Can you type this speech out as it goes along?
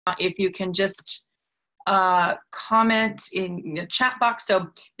if you can just comment in the chat box. So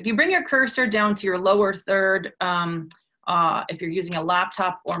if you bring your cursor down to your lower third, if you're using a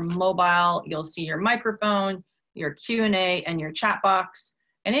laptop or mobile, you'll see your microphone, your Q&A, and your chat box.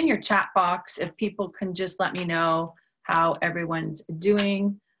 And in your chat box, if people can just let me know how everyone's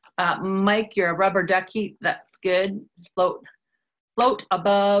doing. Mike, you're a rubber ducky. That's good. Float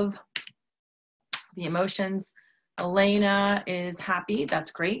above the emotions. Elena is happy.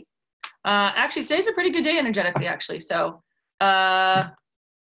 That's great. Actually, today's a pretty good day energetically, actually. So,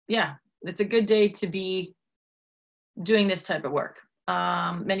 yeah, it's a good day to be doing this type of work.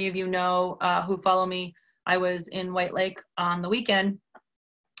 Many of you know who follow me. I was in White Lake on the weekend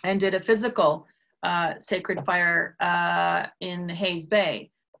and did a physical sacred fire in Hayes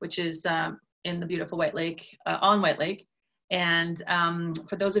Bay, which is in the beautiful White Lake, on White Lake. And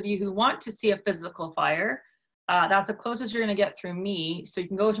for those of you who want to see a physical fire, that's the closest you're going to get through me. So you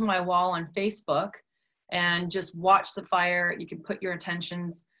can go to my wall on Facebook and just watch the fire. You can put your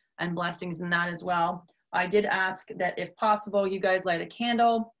intentions and blessings in that as well. I did ask that if possible, you guys light a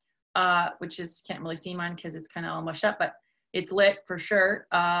candle, which is, can't really see mine because it's kind of all mushed up, but it's lit for sure,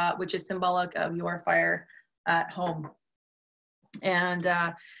 which is symbolic of your fire at home. And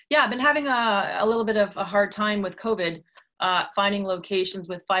yeah, I've been having a little bit of a hard time with COVID, finding locations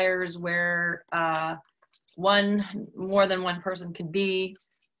with fires where more than one person could be,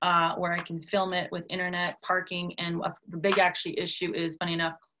 where I can film it with internet, parking, and the big actually issue is, funny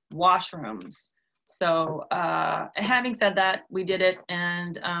enough, washrooms. So having said that, we did it,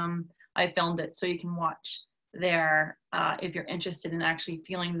 and I filmed it so you can watch there if you're interested in actually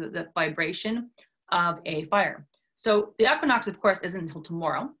feeling the vibration of a fire. So the equinox, of course, isn't until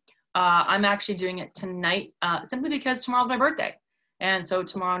tomorrow. I'm actually doing it tonight simply because tomorrow's my birthday. And so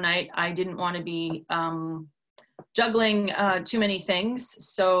tomorrow night, I didn't want to be juggling too many things.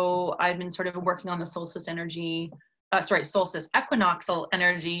 So I've been sort of working on the solstice energy, solstice equinoxal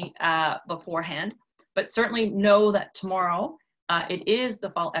energy beforehand. But certainly know that tomorrow, it is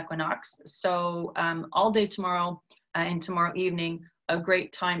the fall equinox. So all day tomorrow and tomorrow evening, a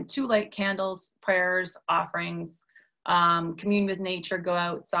great time to light candles, prayers, offerings, commune with nature, go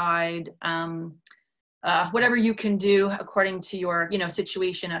outside, whatever you can do according to your,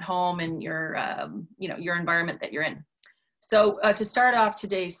 situation at home and your, your environment that you're in. So to start off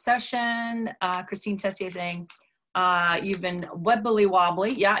today's session, Christine Tessier saying, you've been wobbly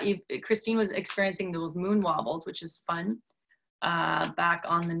wobbly. Yeah, Christine was experiencing those moon wobbles, which is fun, back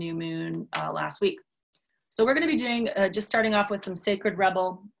on the new moon last week. So we're going to be doing, just starting off with some Sacred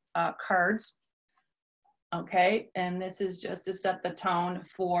Rebel cards. Okay, and this is just to set the tone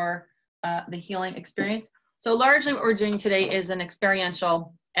for the healing experience. So largely what we're doing today is an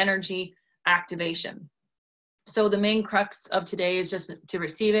experiential energy activation. So the main crux of today is just to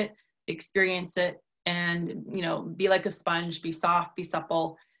receive it, experience it, and be like a sponge, be soft, be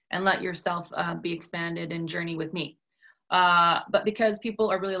supple, and let yourself be expanded and journey with me. But because people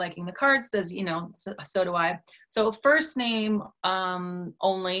are really liking the cards, as so do I. So first name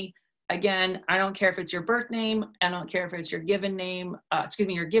only. Again, I don't care if it's your birth name. I don't care if it's your given name.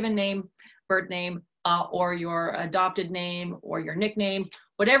 Your given name, birth name, or your adopted name, or your nickname,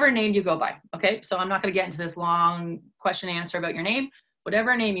 whatever name you go by. Okay, so I'm not going to get into this long question and answer about your name.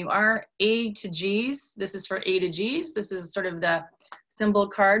 Whatever name you are, A to G's. This is for A to G's. This is sort of the symbol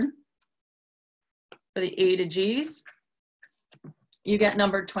card for the A to G's. You get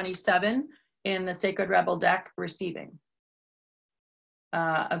number 27 in the Sacred Rebel deck, Receiving.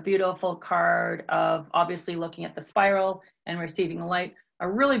 A beautiful card of obviously looking at the spiral and receiving the light. A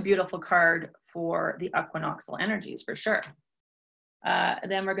really beautiful card for the equinoxal energies, for sure.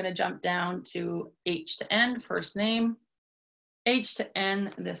 Then we're going to jump down to H to N, first name. H to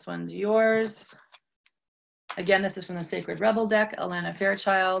N, this one's yours. Again, this is from the Sacred Rebel deck, Alana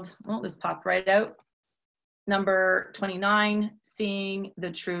Fairchild. Oh, this popped right out. Number 29, Seeing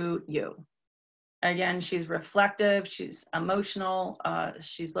the True You. Again, she's reflective, she's emotional,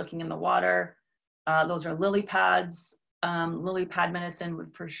 she's looking in the water. Those are lily pads. Lily pad medicine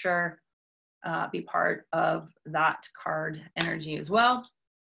would for sure be part of that card energy as well.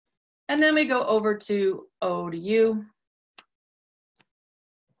 And then we go over to O to U.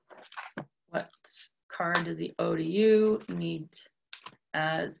 What card does the O to U need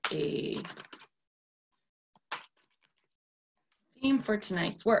as a theme for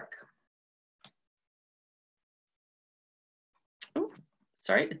tonight's work? Oh,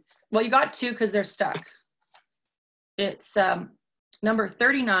 sorry, well, you got two because they're stuck. It's number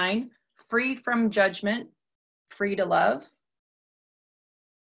 39, Free from Judgment, Free to Love.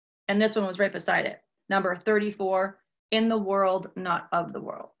 And this one was right beside it. Number 34, in the world, not of the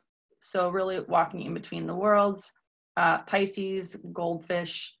world. So really walking in between the worlds. Pisces,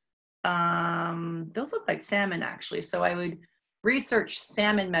 goldfish, those look like salmon actually. So I would research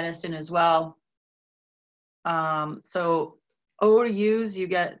salmon medicine as well. So O to U's, you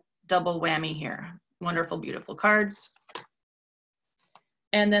get double whammy here. Wonderful, beautiful cards.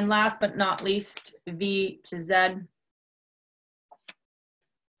 And then last but not least, V to Z.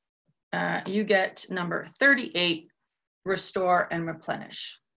 You get number 38, restore and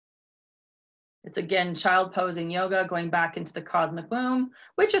replenish. It's again, child posing yoga, going back into the cosmic womb,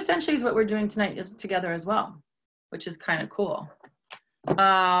 which essentially is what we're doing tonight together as well, which is kind of cool.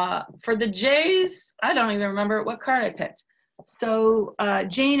 For the J's, I don't even remember what card I picked. So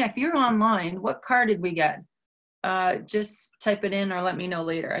Jane, if you're online, what card did we get? Just type it in or let me know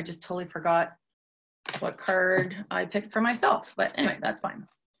later. I just totally forgot what card I picked for myself, but anyway, that's fine.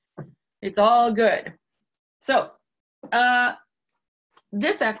 It's all good. So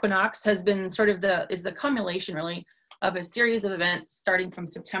this equinox has been sort of is the culmination really of a series of events starting from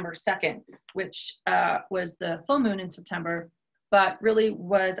September 2nd, which was the full moon in September, but really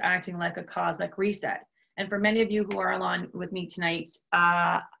was acting like a cosmic reset. And for many of you who are on with me tonight,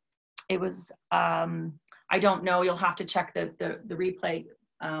 it was, I don't know, you'll have to check the replay,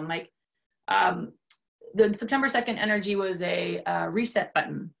 Mike. The September 2nd energy was a reset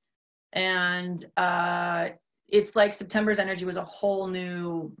button. And it's like September's energy was a whole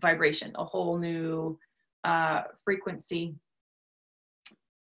new vibration, a whole new frequency.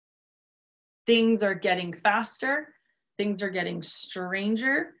 Things are getting faster. Things are getting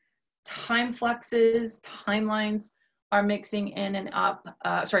stranger. Time fluxes, timelines are mixing in and up,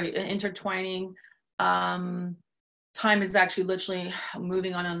 intertwining. Time is actually literally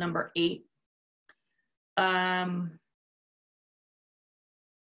moving on number 8.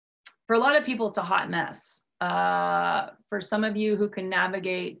 For a lot of people, it's a hot mess. For some of you who can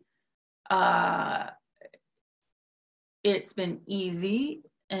navigate, it's been easy.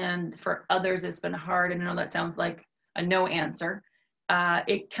 And for others, it's been hard. And I know that sounds like a no answer.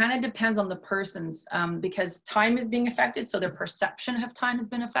 It kind of depends on the person's, because time is being affected. So their perception of time has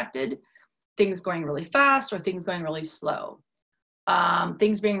been affected. Things going really fast or things going really slow.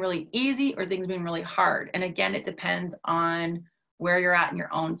 Things being really easy or things being really hard. And again, it depends on where you're at in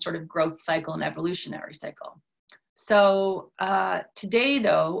your own sort of growth cycle and evolutionary cycle. So today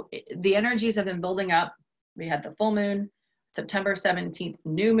though, the energies have been building up. We had the full moon, September 17th,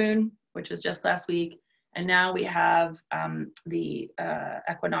 new moon, which was just last week. And now we have the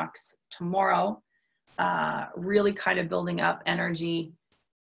equinox tomorrow, really kind of building up energy.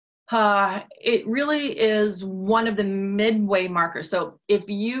 It really is one of the midway markers. So if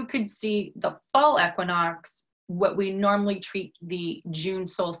you could see the fall equinox, what we normally treat the June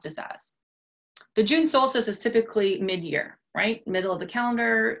solstice as. The June solstice is typically mid-year, right? Middle of the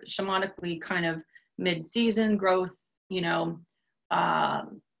calendar, shamanically kind of mid-season growth, you know,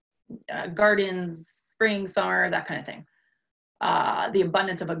 gardens, spring, summer, that kind of thing. The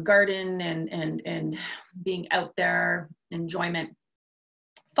abundance of a garden and being out there, enjoyment.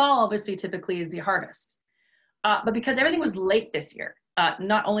 Fall obviously typically is the hardest. But because everything was late this year,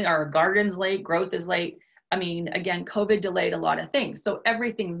 not only are our gardens late, growth is late, I mean, again, COVID delayed a lot of things. So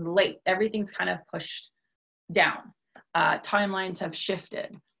everything's late. Everything's kind of pushed down. Timelines have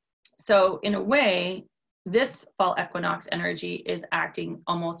shifted. So in a way, this fall equinox energy is acting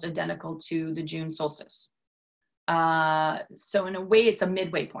almost identical to the June solstice. So in a way, it's a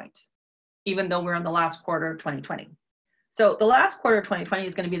midway point, even though we're in the last quarter of 2020. So the last quarter of 2020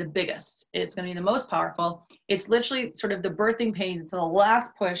 is going to be the biggest. It's going to be the most powerful. It's literally sort of the birthing pain. It's the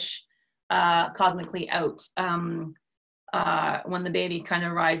last push cosmically out when the baby kind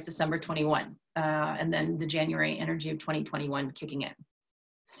of arrives December 21, and then the January energy of 2021 kicking in.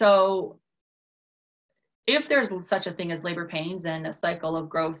 So if there's such a thing as labor pains and a cycle of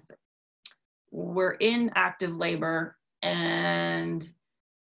growth, we're in active labor and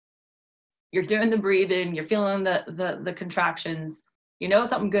you're doing the breathing, you're feeling the contractions, you know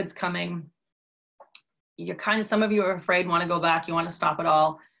something good's coming. You're kind of, some of you are afraid, want to go back, you want to stop it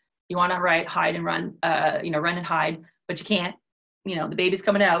all. You want to hide and run, run and hide, but you can't. You know, the baby's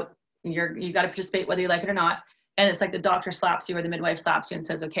coming out. You got to participate whether you like it or not. And it's like the doctor slaps you or the midwife slaps you and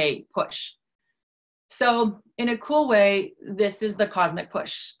says, okay, push. So in a cool way, this is the cosmic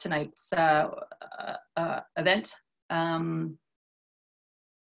push, tonight's event.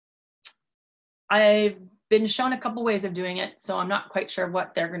 I've been shown a couple ways of doing it, so I'm not quite sure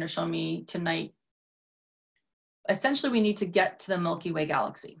what they're going to show me tonight. Essentially, we need to get to the Milky Way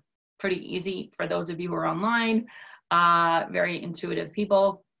galaxy. Pretty easy for those of you who are online, very intuitive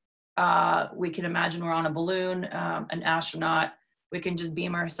people. We can imagine we're on a balloon, an astronaut. We can just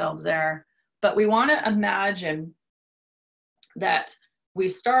beam ourselves there. But we want to imagine that we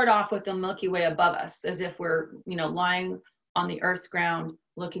start off with the Milky Way above us, as if we're, you know, lying on the Earth's ground,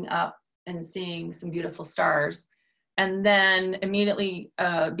 looking up and seeing some beautiful stars, and then immediately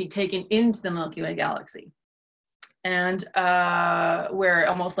be taken into the Milky Way galaxy. And we're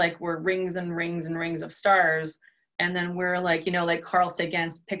almost like we're rings and rings and rings of stars. And then we're like, you know, like Carl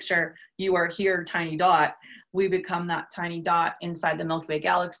Sagan's picture, you are here, tiny dot. We become that tiny dot inside the Milky Way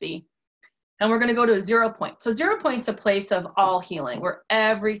galaxy. And we're going to go to a 0 point. So 0 point's a place of all healing, where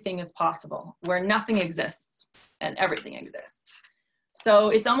everything is possible, where nothing exists and everything exists. So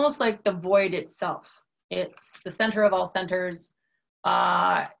it's almost like the void itself. It's the center of all centers.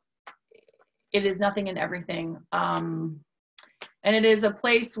 It is nothing and everything. And it is a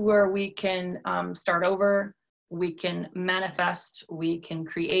place where we can start over, we can manifest, we can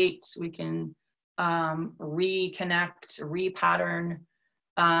create, we can reconnect, repattern.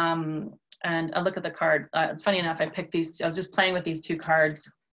 And I look at the card. It's funny enough, I picked these. I was just playing with these 2 cards.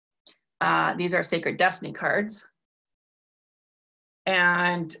 These are Sacred Destiny cards.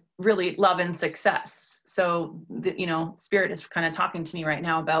 And really love and success. So, you know, Spirit is kind of talking to me right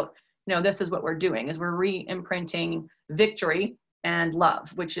now about, you know, this is what we're doing, is we're re-imprinting victory and love,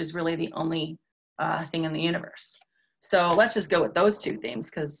 which is really the only thing in the universe. So let's just go with those 2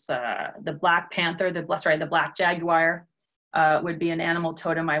 themes, because the Black Panther, the Black Jaguar, would be an animal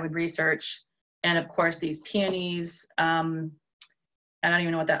totem I would research. And of course, these peonies, I don't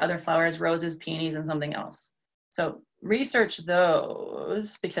even know what that other flower is, roses, peonies, and something else. So research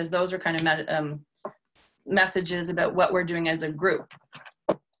those, because those are kind of messages about what we're doing as a group.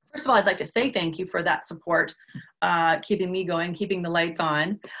 First of all, I'd like to say thank you for that support, keeping me going, keeping the lights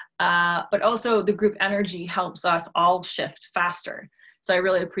on. But also the group energy helps us all shift faster. So I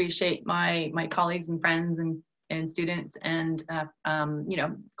really appreciate my colleagues and friends and students and you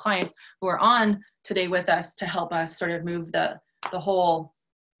know, clients who are on today with us to help us sort of move the whole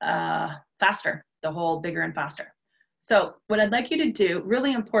faster, the whole bigger and faster. So what I'd like you to do,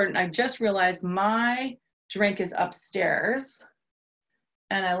 really important, I just realized my drink is upstairs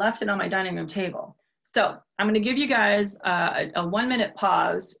and I left it on my dining room table. So I'm gonna give you guys a 1-minute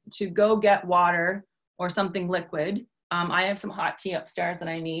pause to go get water or something liquid. I have some hot tea upstairs that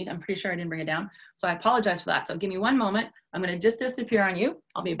I need. I'm pretty sure I didn't bring it down. So I apologize for that. So give me 1 moment. I'm gonna just disappear on you.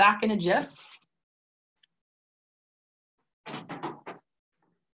 I'll be back in a jiff.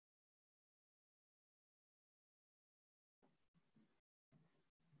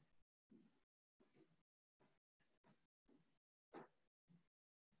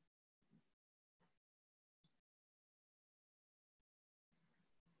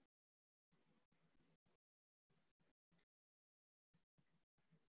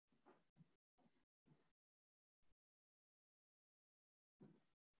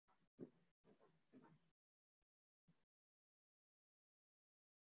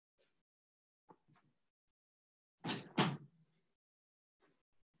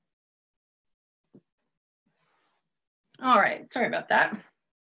 All right, sorry about that.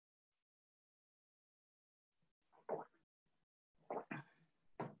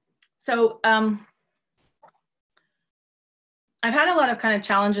 So I've had a lot of kind of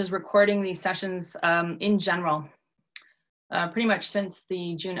challenges recording these sessions in general, pretty much since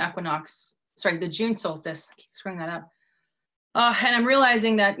the June equinox, sorry, the June solstice, I keep screwing that up. And I'm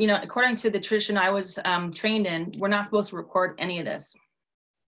realizing that, you know, according to the tradition I was trained in, we're not supposed to record any of this.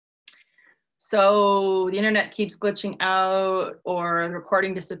 So the internet keeps glitching out, or the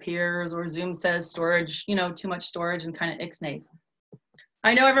recording disappears, or Zoom says storage, you know, too much storage, and kind of ixnays.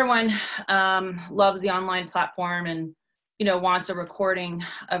 I know everyone loves the online platform and, you know, wants a recording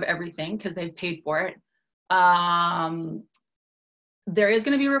of everything because they've paid for it. There is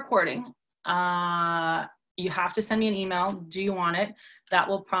going to be a recording. You have to send me an email. Do you want it? That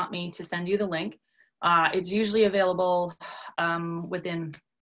will prompt me to send you the link. It's usually available within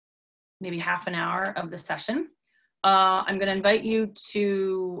maybe half an hour of the session. I'm going to invite you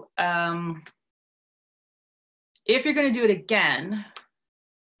to, if you're going to do it again,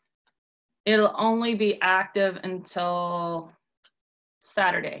 it'll only be active until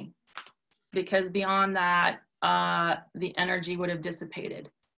Saturday, because beyond that, the energy would have dissipated.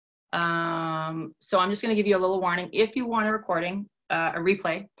 So I'm just going to give you a little warning. If you want a recording, a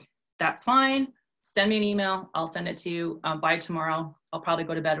replay, that's fine. Send me an email. I'll send it to you by tomorrow. I'll probably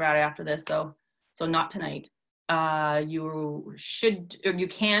go to bed right after this, so not tonight. You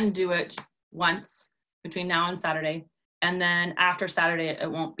can do it once between now and Saturday, and then after Saturday,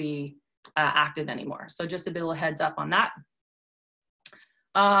 it won't be active anymore. So just a bit of a heads up on that.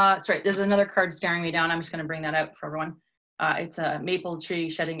 Sorry, there's another card staring me down. I'm just going to bring that out for everyone. It's a maple tree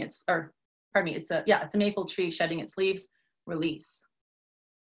shedding its, or pardon me, it's a maple tree shedding its leaves, release.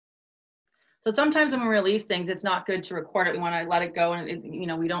 So sometimes when we release things, it's not good to record it. We want to let it go, and you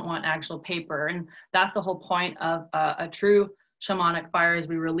know, we don't want actual paper. And that's the whole point of a true shamanic fire, is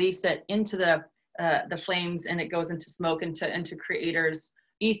we release it into the flames, and it goes into smoke, into creator's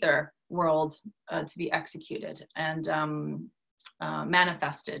ether world to be executed and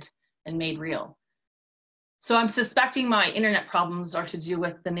manifested and made real. So I'm suspecting my internet problems are to do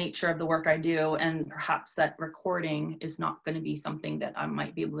with the nature of the work I do, and perhaps that recording is not going to be something that I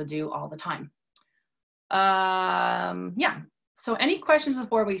might be able to do all the time. Yeah, so any questions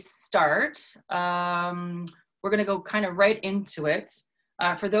before we start? We're going to go kind of right into it.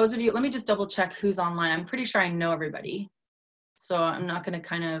 For those of you, let me just double check who's online. I'm pretty sure I know everybody, so I'm not going to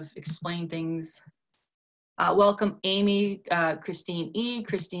kind of explain things. Welcome Amy, Christine E,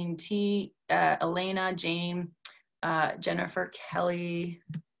 Christine T, Elena, Jane, Jennifer, Kelly,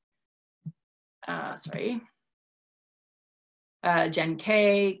 Jen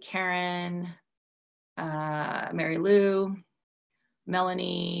K, Karen, Mary Lou,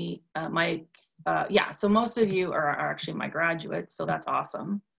 Melanie, Mike. Yeah, so most of you are actually my graduates, so that's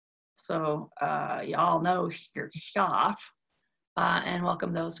awesome. So y'all know your stuff, and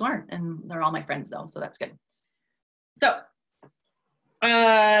welcome those who aren't, and they're all my friends though, so that's good. So,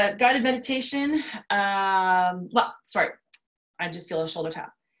 guided meditation, well, sorry, I just feel a shoulder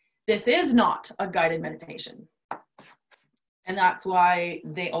tap. This is not a guided meditation. And that's why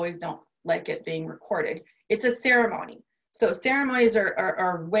they always don't like it being recorded. It's a ceremony. So ceremonies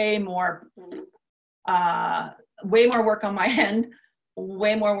are way more work on my end,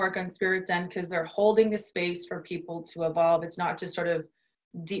 way more work on Spirit's end, because they're holding the space for people to evolve. It's not just sort of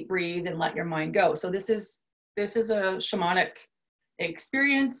deep breathe and let your mind go. So this is a shamanic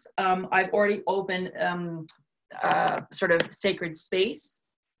experience. I've already opened sort of sacred space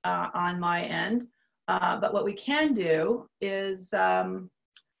on my end. But what we can do is, I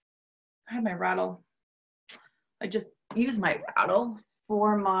have my rattle. I just use my rattle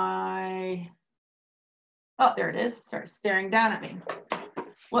for my, oh, there it is, starts staring down at me.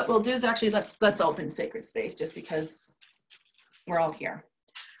 What we'll do is actually, let's open sacred space just because we're all here.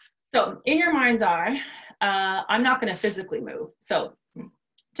 So in your mind's eye, I'm not going to physically move. So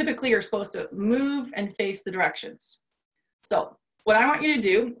typically you're supposed to move and face the directions. So what I want you to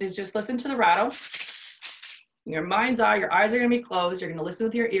do is just listen to the rattle. In your mind's eye, your eyes are going to be closed. You're going to listen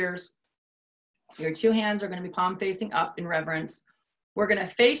with your ears. Your two hands are going to be palm facing up in reverence. We're going to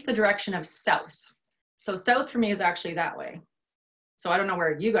face the direction of south. So south for me is actually that way. So I don't know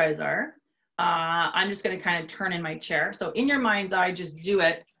where you guys are. I'm just going to kind of turn in my chair. So in your mind's eye, just do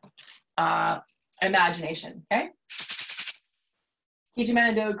it. Imagination, okay?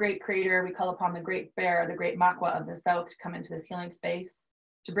 Kijimanado, great creator, we call upon the great bear, the great Makwa of the south to come into this healing space,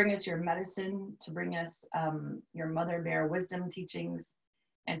 to bring us your medicine, to bring us your mother bear wisdom teachings,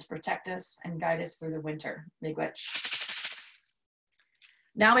 and to protect us and guide us through the winter. Miigwech.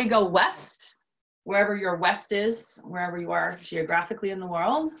 Now we go west, wherever your west is, wherever you are geographically in the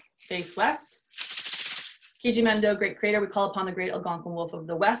world, face west. Kijimendo, great creator, we call upon the great Algonquin wolf of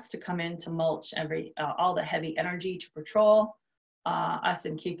the west to come in to mulch all the heavy energy to patrol us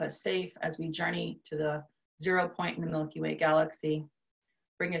and keep us safe as we journey to the 0 point in the Milky Way galaxy.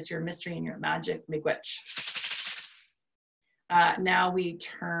 Bring us your mystery and your magic, Miigwech. Now we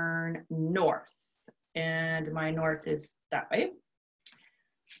turn north, and my north is that way.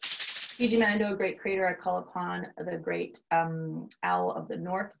 Kijimando, great creator, I call upon the great owl of the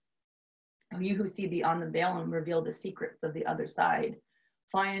north. You who see beyond the veil and reveal the secrets of the other side.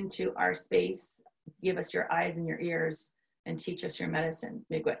 Fly into our space, give us your eyes and your ears, and teach us your medicine,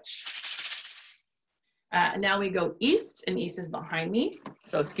 Miigwech. Now we go east, and east is behind me.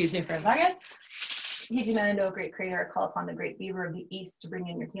 So excuse me for a second. Kijimando, great creator, I call upon the great beaver of the east to bring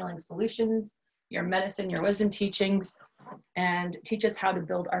in your healing solutions, your medicine, your wisdom teachings, and teach us how to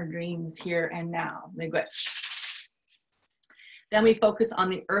build our dreams here and now, Miigwech. Then we focus on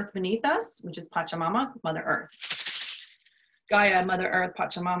the earth beneath us, which is Pachamama, Mother Earth. Gaia, Mother Earth,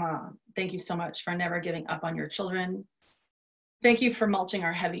 Pachamama, thank you so much for never giving up on your children. Thank you for mulching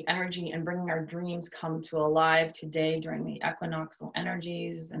our heavy energy and bringing our dreams come to alive today during the equinoxial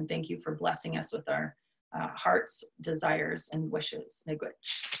energies. And thank you for blessing us with our hearts, desires, and wishes. Miigwech.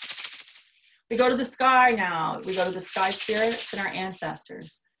 We go to the sky now. We go to the sky spirits and our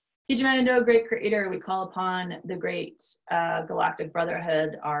ancestors. Kijimando, great creator, we call upon the great galactic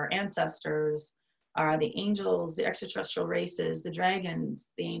brotherhood, our ancestors, the angels, the extraterrestrial races, the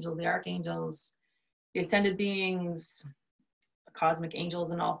dragons, the angels, the archangels, the ascended beings, cosmic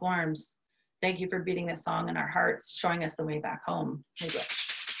angels in all forms, thank you for beating this song in our hearts, showing us the way back home.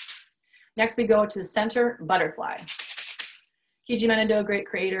 Next, we go to the center, butterfly. Kiji Menado, great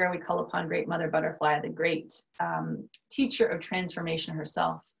creator, we call upon great mother butterfly, the great teacher of transformation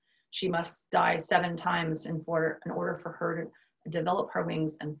herself. She must die 7 times in order for her to develop her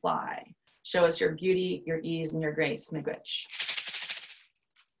wings and fly. Show us your beauty, your ease, and your grace, Miigwech.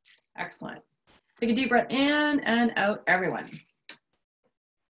 Excellent. Take a deep breath in and out, everyone.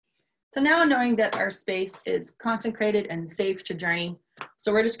 So now knowing that our space is consecrated and safe to journey,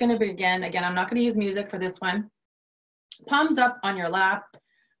 so we're just going to begin. Again, I'm not going to use music for this one. Palms up on your lap,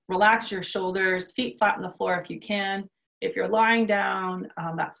 relax your shoulders, feet flat on the floor if you can. If you're lying down,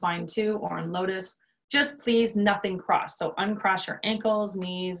 that's fine too, or in lotus. Just please nothing crossed. So uncross your ankles,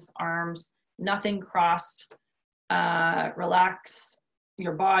 knees, arms, nothing crossed. Relax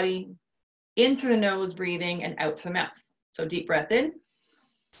your body. In through the nose, breathing, and out through the mouth. So deep breath in.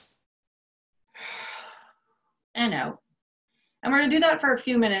 And out. And we're going to do that for a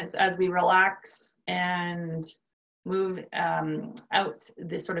few minutes as we relax and move out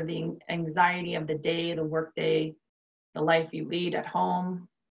the sort of the anxiety of the day, the work day, the life you lead at home.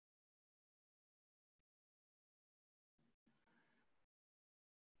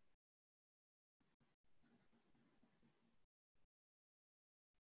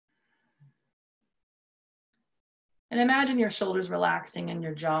 And imagine your shoulders relaxing and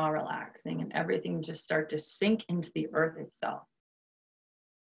your jaw relaxing and everything just start to sink into the earth itself.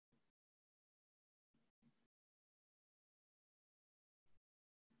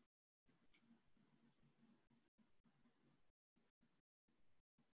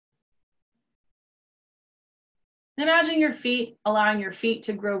 And imagine your feet, allowing your feet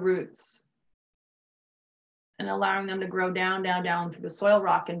to grow roots and allowing them to grow down, down, down through the soil,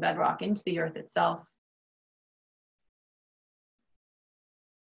 rock, and bedrock into the earth itself.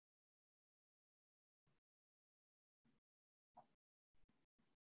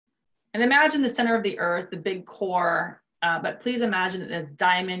 And imagine the center of the earth, the big core, but please imagine it as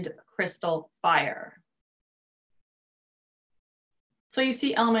diamond crystal fire. So you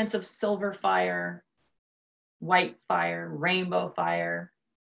see elements of silver fire, white fire, rainbow fire.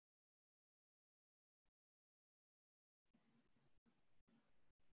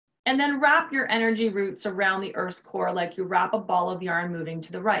 And then wrap your energy roots around the earth's core like you wrap a ball of yarn moving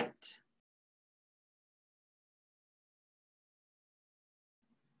to the right.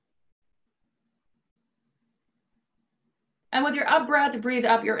 And with your up breath, breathe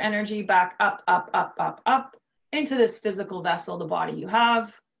up your energy back up, up, up, up, up into this physical vessel, the body you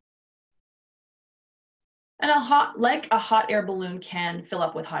have. And like a hot air balloon can fill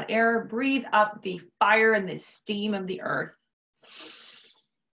up with hot air, breathe up the fire and the steam of the earth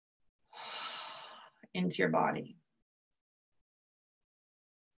into your body.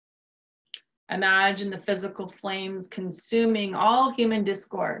 Imagine the physical flames consuming all human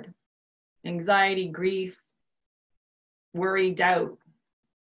discord, anxiety, grief, worry, doubt,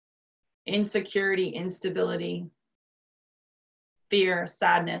 insecurity, instability, fear,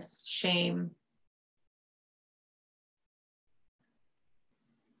 sadness, shame.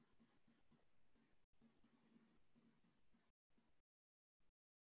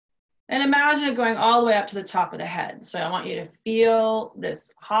 And imagine it going all the way up to the top of the head. So I want you to feel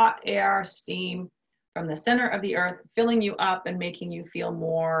this hot air, steam from the center of the earth, filling you up and making you feel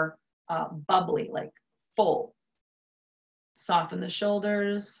more bubbly, like full. Soften the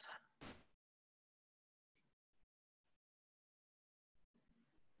shoulders.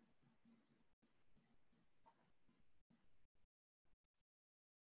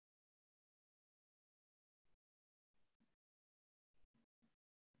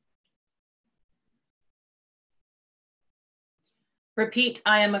 Repeat,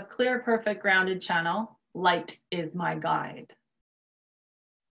 I am a clear, perfect, grounded channel. Light is my guide.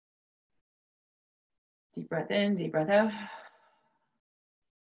 Deep breath in, deep breath out.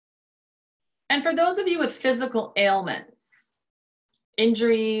 And for those of you with physical ailments,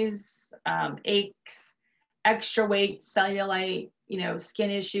 injuries, aches, extra weight, cellulite, skin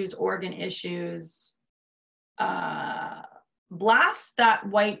issues, organ issues, blast that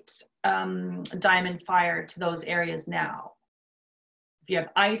white diamond fire to those areas now. If you have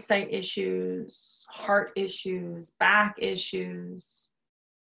eyesight issues, heart issues, back issues,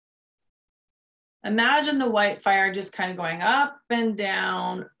 imagine the white fire just kind of going up and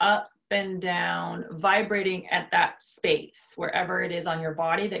down, vibrating at that space, wherever it is on your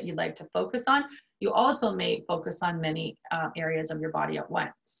body that you'd like to focus on. You also may focus on many areas of your body at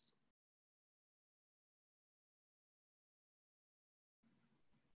once.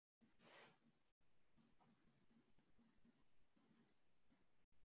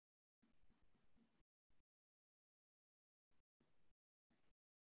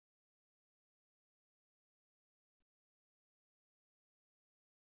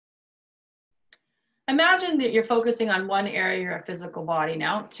 Imagine that you're focusing on one area of your physical body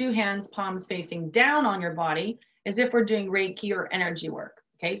now, 2 hands, palms facing down on your body, as if we're doing Reiki or energy work.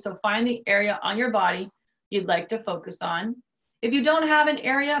 Okay, so find the area on your body you'd like to focus on. If you don't have an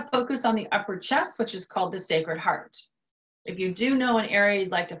area, focus on the upper chest, which is called the sacred heart. If you do know an area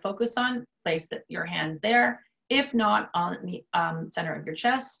you'd like to focus on, place your hands there. If not, on the center of your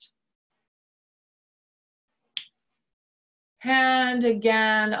chest. And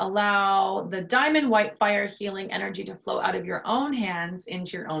again, allow the diamond white fire healing energy to flow out of your own hands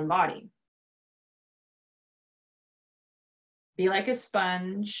into your own body. Be like a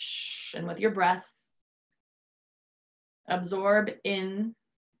sponge, and with your breath, absorb in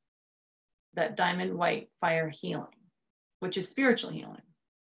that diamond white fire healing, which is spiritual healing.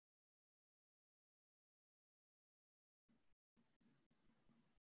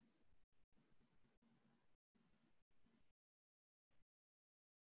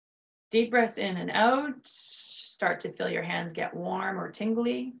 Deep breaths in and out. Start to feel your hands get warm or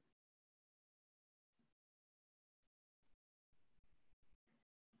tingly.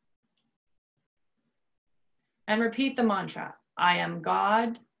 And repeat the mantra. I am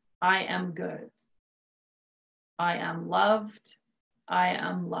God. I am good. I am loved. I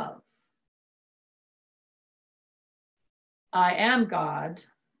am love. I am God.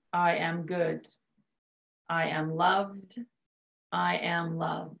 I am good. I am loved. I am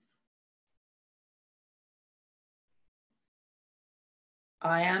love.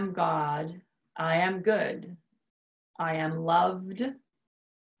 I am God. I am good. I am loved.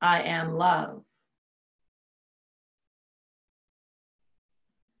 I am love.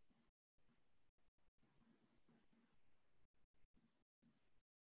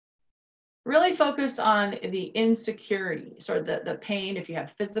 Really focus on the insecurity, sort of the pain, if you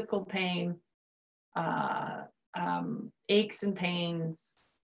have physical pain, aches and pains,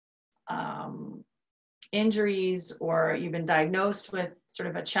 injuries, or you've been diagnosed with sort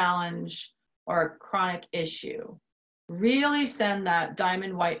of a challenge or a chronic issue. Really send that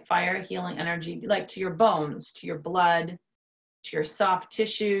diamond white fire healing energy, like to your bones, to your blood, to your soft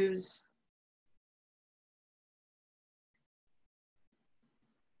tissues.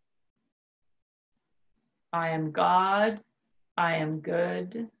 I am God. I am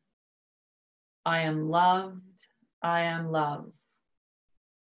good. I am loved. I am love.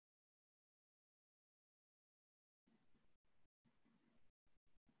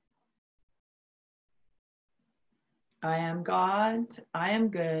 I am God. I am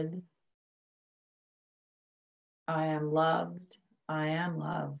good. I am loved. I am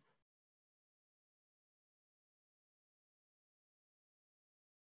love.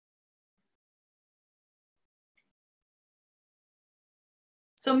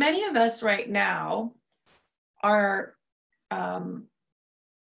 So many of us right now are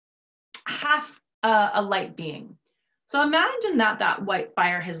half a light being. So imagine that white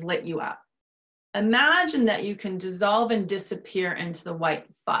fire has lit you up. Imagine that you can dissolve and disappear into the white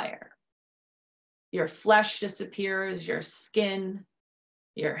fire. Your flesh disappears, your skin,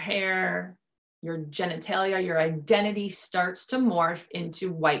 your hair, your genitalia, your identity starts to morph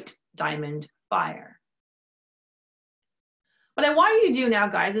into white diamond fire. What I want you to do now,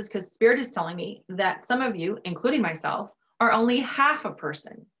 guys, is because Spirit is telling me that some of you, including myself, are only half a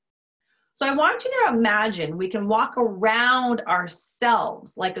person. So I want you to imagine we can walk around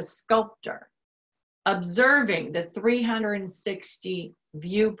ourselves like a sculptor, observing the 360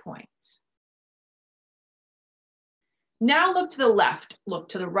 viewpoints. Now look to the left, look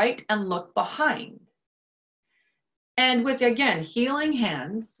to the right, and look behind. And with, again, healing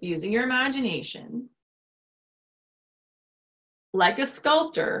hands, using your imagination, like a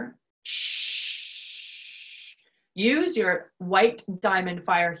sculptor, use your white diamond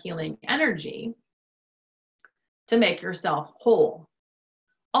fire healing energy to make yourself whole.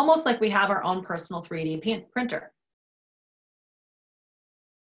 Almost like we have our own personal 3D printer.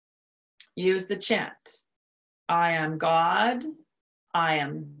 Use the chant. I am God. I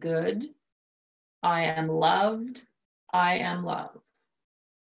am good. I am loved. I am love.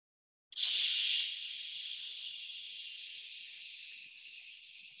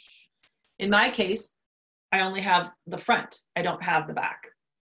 In my case, I only have the front. I don't have the back.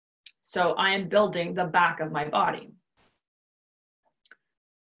 So I am building the back of my body.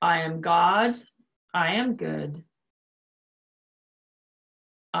 I am God. I am good.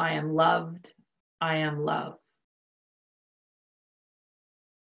 I am loved. I am love.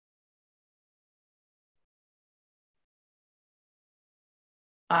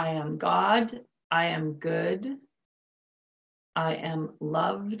 I am God. I am good. I am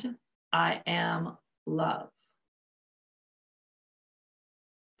loved. I am love.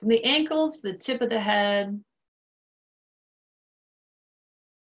 From the ankles to the tip of the head,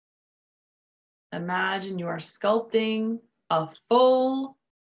 imagine you are sculpting a full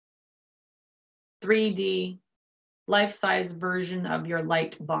 3D life-size version of your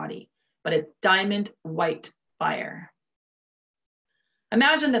light body, but it's diamond white fire.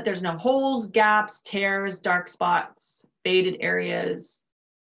 Imagine that there's no holes, gaps, tears, dark spots, faded areas.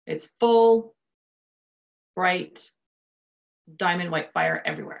 It's full, bright, diamond white fire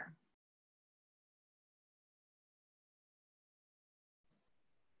everywhere.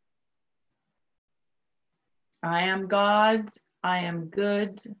 I am God's, I am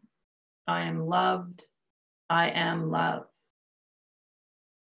good, I am loved, I am love.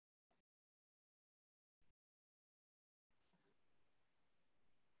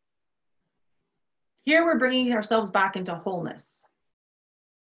 Here we're bringing ourselves back into wholeness.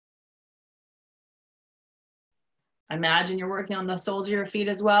 Imagine you're working on the soles of your feet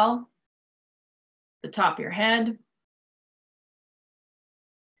as well, the top of your head.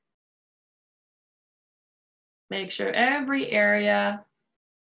 Make sure every area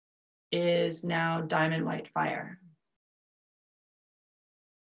is now diamond white fire.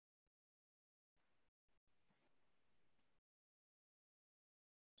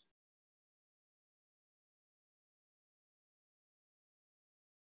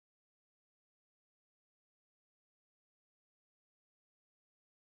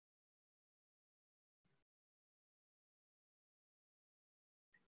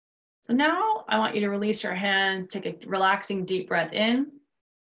 So now I want you to release your hands, take a relaxing deep breath in,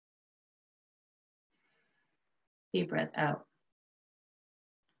 deep breath out.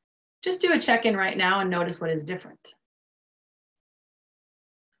 Just do a check-in right now and notice what is different.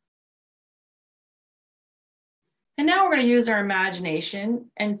 And now we're going to use our imagination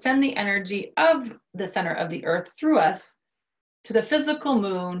and send the energy of the center of the earth through us to the physical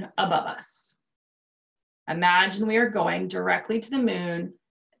moon above us. Imagine we are going directly to the moon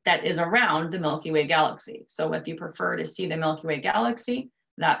that is around the Milky Way galaxy. So if you prefer to see the Milky Way galaxy,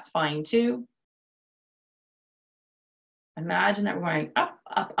 that's fine too. Imagine that we're going up,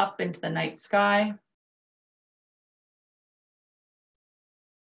 up, up into the night sky,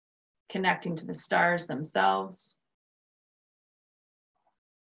 connecting to the stars themselves.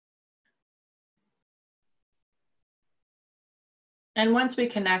 And once we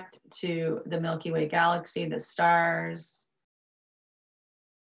connect to the Milky Way galaxy, the stars,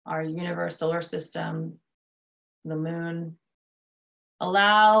 our universe, solar system, the moon,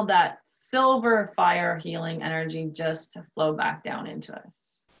 allow that silver fire healing energy just to flow back down into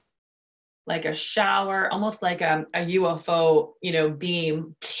us. Like a shower, almost like a UFO,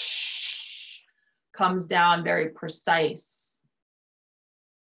 beam comes down, very precise,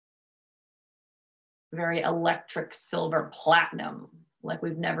 very electric silver platinum, like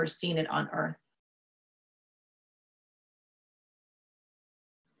we've never seen it on Earth.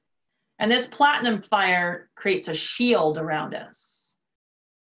 And this platinum fire creates a shield around us,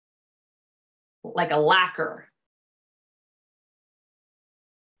 like a lacquer.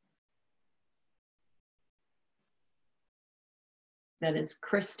 That is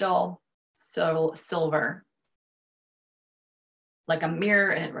crystal silver, like a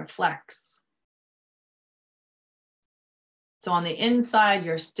mirror, and it reflects. So on the inside,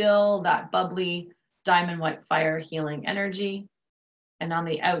 you're still that bubbly diamond white fire healing energy. And on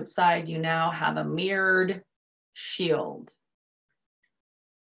the outside, you now have a mirrored shield.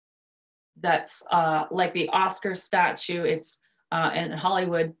 That's like the Oscar statue. It's in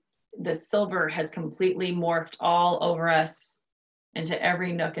Hollywood, the silver has completely morphed all over us into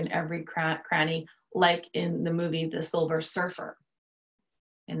every nook and every cranny, like in the movie The Silver Surfer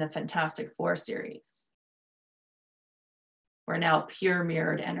in the Fantastic Four series. We're now pure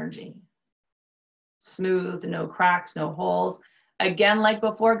mirrored energy. Smooth, no cracks, no holes. Again, like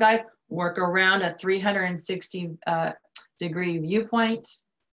before, guys, work around a 360 degree viewpoint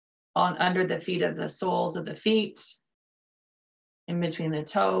on under the feet of the soles of the feet, in between the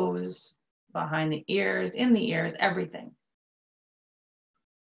toes, behind the ears, in the ears, everything.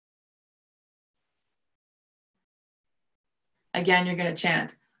 Again, you're going to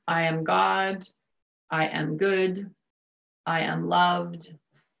chant, I am God, I am good, I am loved,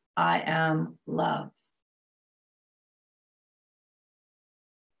 I am love.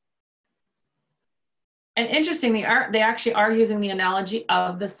 And interestingly, they actually are using the analogy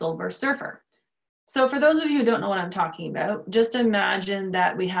of the Silver Surfer. So for those of you who don't know what I'm talking about, just imagine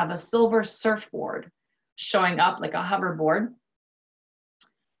that we have a silver surfboard showing up like a hoverboard.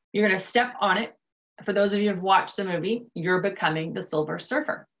 You're going to step on it. For those of you who've watched the movie, you're becoming the Silver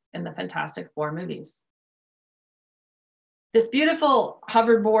Surfer in the Fantastic Four movies. This beautiful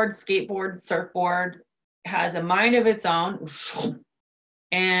hoverboard, skateboard, surfboard has a mind of its own,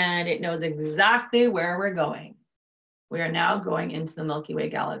 and it knows exactly where we're going. We are now going into the Milky Way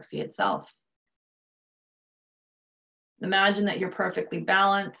galaxy itself. Imagine that you're perfectly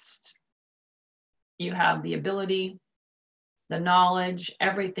balanced. You have the ability, the knowledge,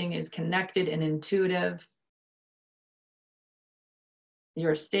 everything is connected and intuitive.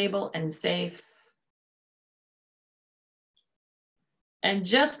 You're stable and safe. And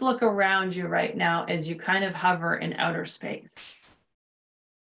just look around you right now as you kind of hover in outer space.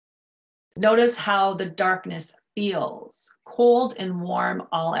 Notice how the darkness feels, cold and warm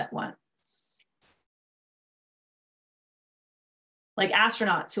all at once. Like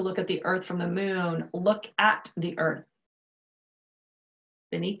astronauts who look at the Earth from the moon, look at the Earth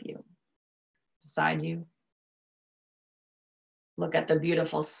beneath you, beside you. Look at the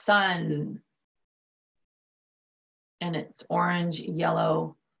beautiful sun and its orange,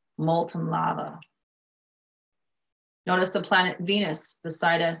 yellow, molten lava. Notice the planet Venus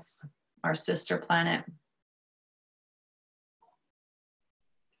beside us, our sister planet.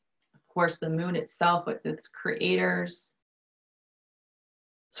 Of course, the moon itself with its craters.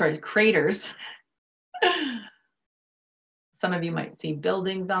 Some of you might see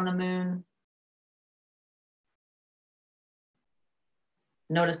buildings on the moon.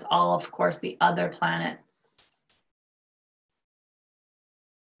 Notice all, of course, the other planets.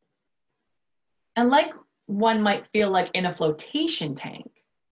 And like one might feel like in a flotation tank,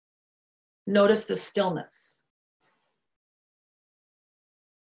 notice the stillness.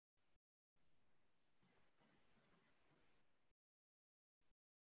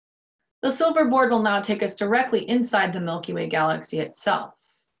 The silver board will now take us directly inside the Milky Way galaxy itself.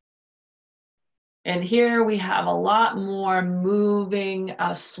 And here we have a lot more moving,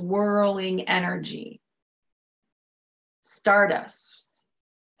 swirling energy. Stardust,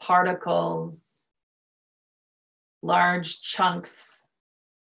 particles, large chunks,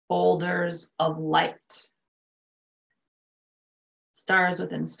 boulders of light. Stars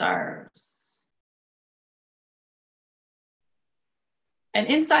within stars. And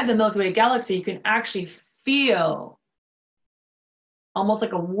inside the Milky Way galaxy, you can actually feel almost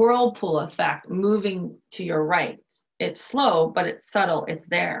like a whirlpool effect moving to your right. It's slow, but it's subtle, it's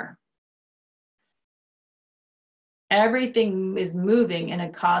there. Everything is moving in a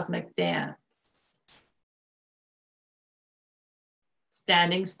cosmic dance.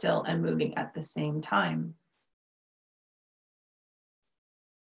 Standing still and moving at the same time.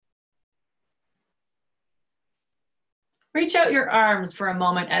 Reach out your arms for a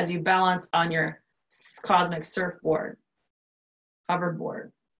moment as you balance on your cosmic surfboard,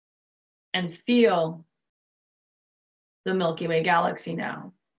 hoverboard, and feel the Milky Way galaxy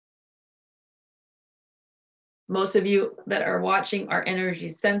now. Most of you that are watching are energy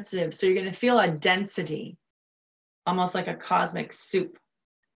sensitive, so you're going to feel a density, almost like a cosmic soup.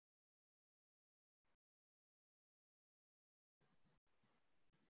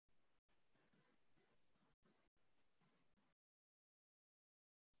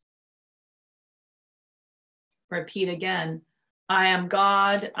 Repeat again. I am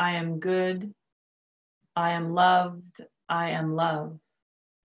God, I am good, I am loved, I am love.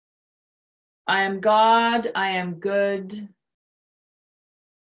 I am God, I am good,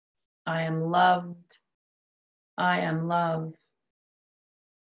 I am loved, I am love.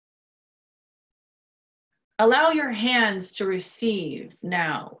 Allow your hands to receive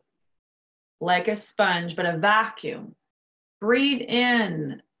now, like a sponge, but a vacuum. Breathe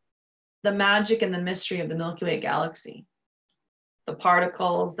in the magic and the mystery of the Milky Way galaxy. The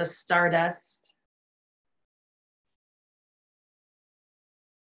particles, the stardust.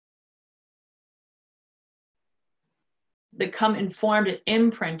 Become informed and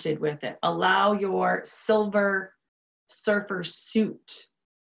imprinted with it. Allow your silver surfer suit,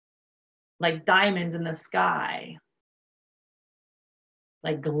 like diamonds in the sky,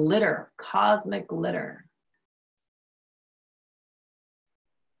 like glitter, cosmic glitter.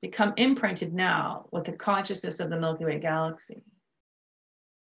 Become imprinted now with the consciousness of the Milky Way galaxy.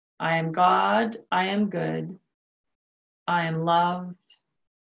 I am God, I am good, I am loved,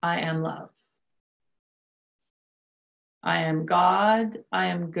 I am love. I am God, I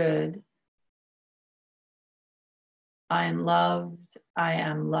am good, I am loved, I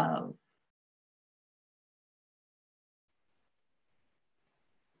am love.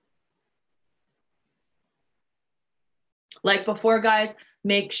 Like before, guys,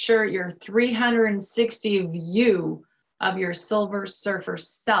 make sure your 360 view of your silver surfer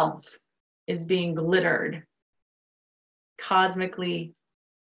self is being glittered, cosmically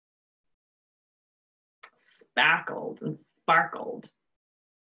spackled and sparkled.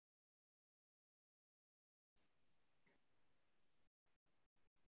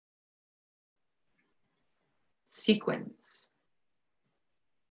 Sequins.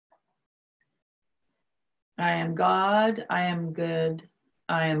 I am God, I am good,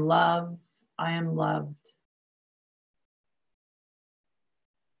 I am love, I am loved.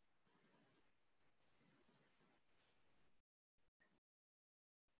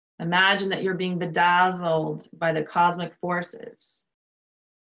 Imagine that you're being bedazzled by the cosmic forces.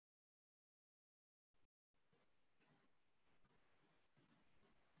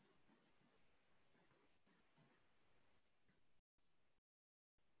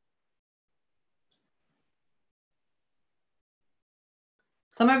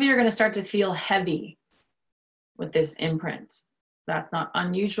 Some of you are going to start to feel heavy with this imprint. That's not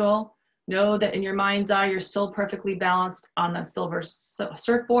unusual. Know that in your mind's eye, you're still perfectly balanced on the silver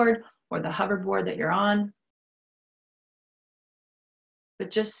surfboard or the hoverboard that you're on.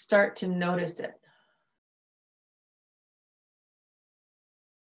 But just start to notice it.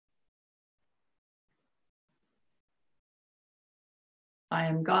 I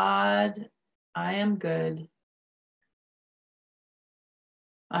am God. I am good.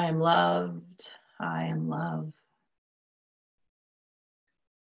 I am loved. I am love.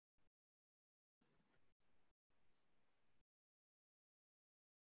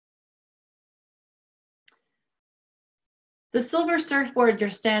 The silver surfboard you're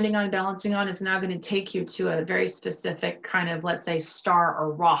standing on, balancing on, is now going to take you to a very specific kind of, let's say, star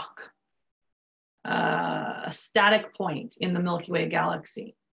or rock, a static point in the Milky Way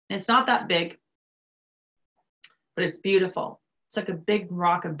galaxy. And it's not that big, but it's beautiful. It's like a big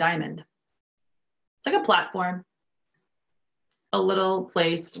rock of diamond. It's like a platform, a little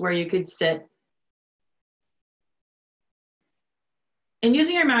place where you could sit. And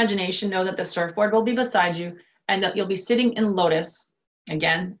using your imagination, know that the surfboard will be beside you and that you'll be sitting in lotus.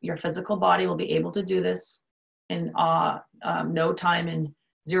 Again, your physical body will be able to do this in no time and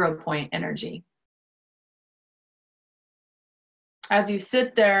 0 point energy. As you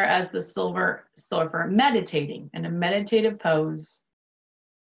sit there as the silver surfer, meditating in a meditative pose,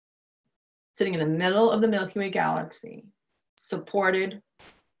 sitting in the middle of the Milky Way galaxy, supported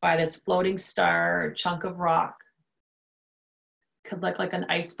by this floating star or chunk of rock, could look like an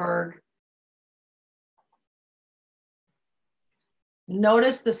iceberg.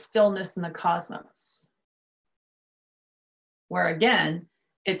 Notice the stillness in the cosmos, where again,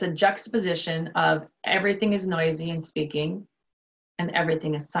 it's a juxtaposition of everything is noisy and speaking, and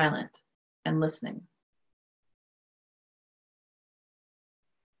everything is silent and listening.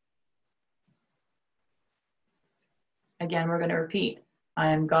 Again, we're going to repeat. I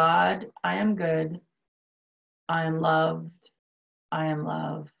am God, I am good, I am loved, I am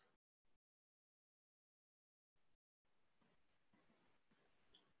love.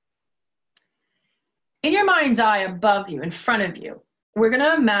 In your mind's eye above you, in front of you, we're going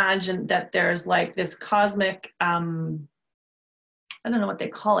to imagine that there's like this cosmic, I don't know what they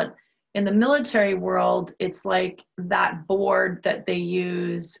call it. In the military world, it's like that board that they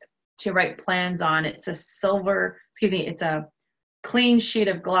use to write plans on. It's a it's a clean sheet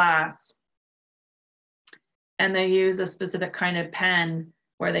of glass. And they use a specific kind of pen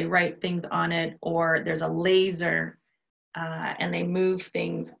where they write things on it, or there's a laser and they move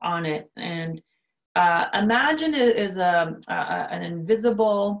things on it. And imagine it is an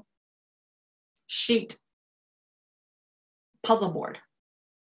invisible sheet puzzle board.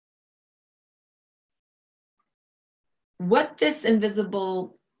 What this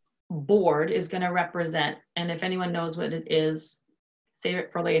invisible board is going to represent, and if anyone knows what it is, save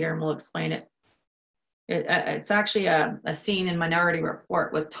it for later and we'll explain it. It's actually a scene in Minority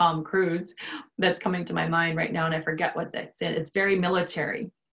Report with Tom Cruise that's coming to my mind right now, and I forget what that's in. It's very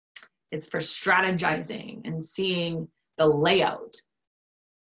military. It's for strategizing and seeing the layout.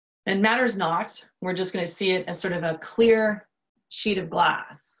 And matters not, we're just going to see it as sort of a clear sheet of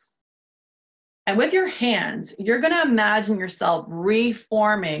glass. And with your hands, you're going to imagine yourself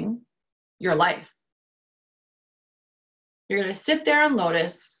reforming your life. You're going to sit there in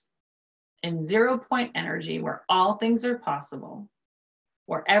lotus in 0 point energy where all things are possible,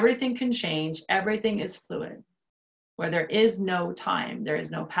 where everything can change, everything is fluid, where there is no time, there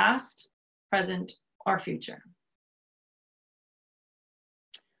is no past, present, or future.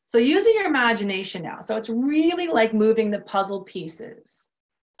 So using your imagination now, so it's really like moving the puzzle pieces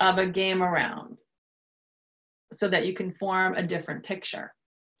of a game around so that you can form a different picture.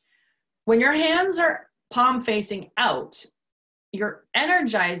 When your hands are palm facing out, you're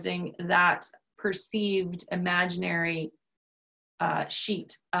energizing that perceived imaginary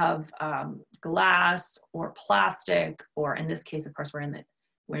sheet of glass or plastic, or in this case, of course, we're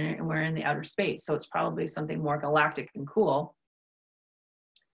in the outer space, so it's probably something more galactic and cool.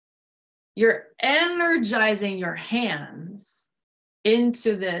 You're energizing your hands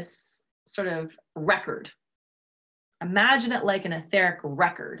into this sort of record. Imagine it like an etheric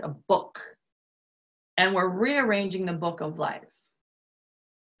record, a book, and we're rearranging the book of life.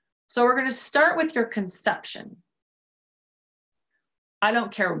 So we're going to start with your conception. I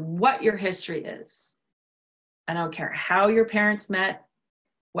don't care what your history is. I don't care how your parents met,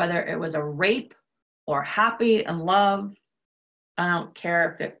 whether it was a rape or happy and love. I don't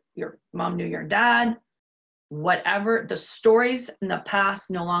care if your mom knew your dad, whatever. The stories in the past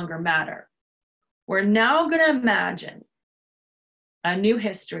no longer matter. We're now going to imagine a new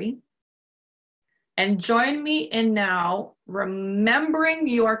history, and join me in now remembering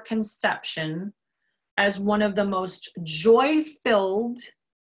your conception as one of the most joy-filled,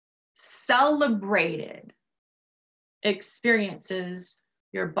 celebrated experiences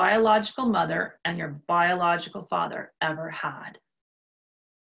your biological mother and your biological father ever had.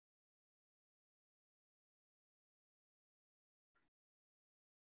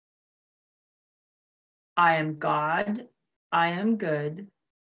 I am God, I am good,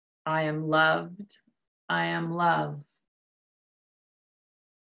 I am loved, I am love.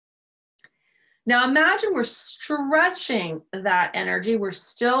 Now imagine we're stretching that energy. We're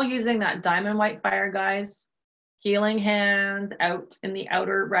still using that diamond white fire, guys. Healing hands out in the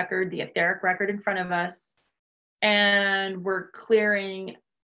outer record, the etheric record in front of us. And we're clearing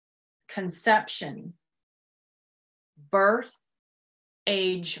conception, birth,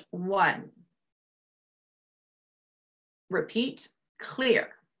 age 1. Repeat, clear.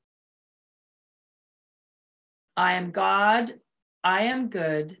 I am God, I am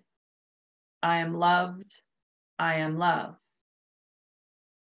good, I am loved, I am love.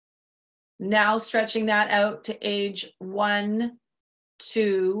 Now stretching that out to age 1,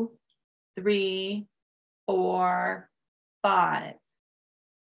 2, 3, 4, 5.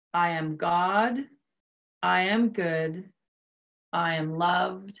 I am God, I am good, I am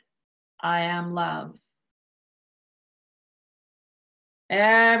loved, I am love.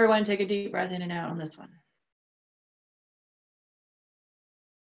 Everyone take a deep breath in and out on this one.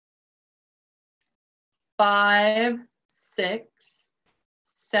 5, 6,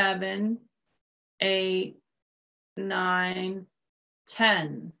 7, 8, 9,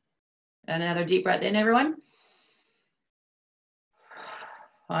 10. Another deep breath in, everyone.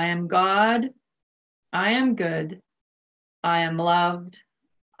 I am God, I am good, I am loved,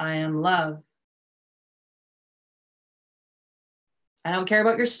 I am love. I don't care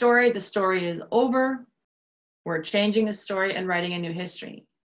about your story. The story is over. We're changing the story and writing a new history.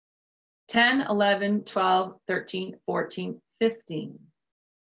 10, 11, 12, 13, 14, 15.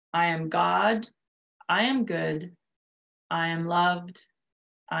 I am God, I am good, I am loved,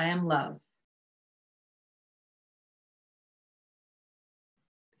 I am love.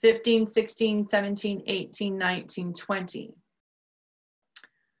 15, 16, 17, 18, 19, 20.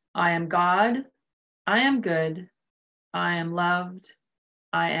 I am God, I am good, I am loved,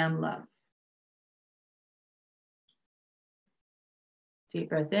 I am love. Deep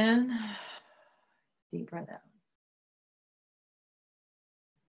breath in, deep breath out.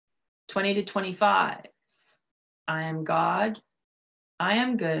 20 to 25. I am God, I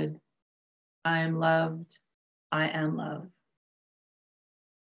am good, I am loved, I am love.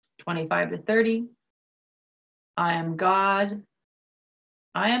 25 to 30. I am God,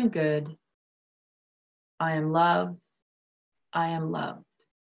 I am good, I am love, I am loved.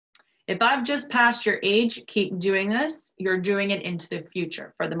 If I've just passed your age, keep doing this. You're doing it into the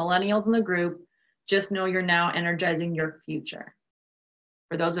future. For the millennials in the group, just know you're now energizing your future.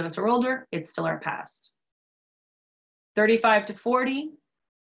 For those of us who are older, it's still our past. 35 to 40,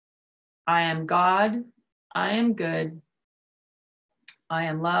 I am God, I am good, I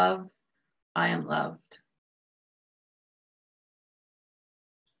am love, I am loved.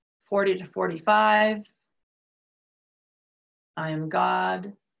 40 to 45, I am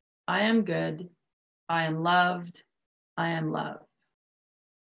God, I am good, I am loved, I am love.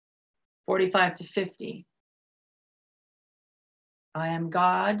 45 to 50, I am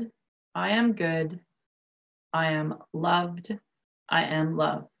God, I am good, I am loved, I am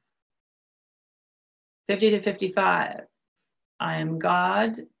love. 50 to 55, I am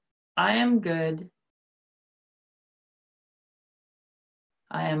God, I am good,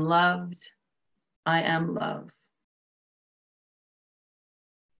 I am loved, I am love.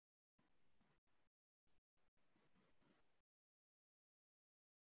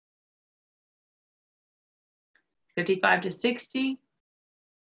 55 to 60.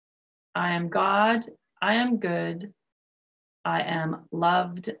 I am God. I am good. I am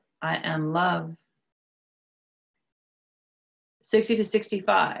loved. I am love. 60 to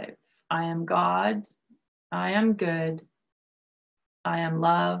 65. I am God. I am good. I am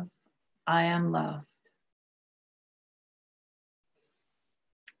love. I am loved.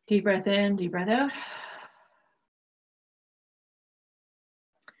 Deep breath in, deep breath out.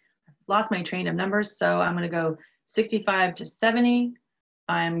 Lost my train of numbers, so I'm going to go 65 to 70.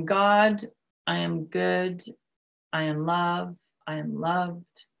 I am God. I am good. I am love. I am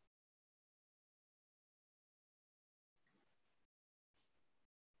loved.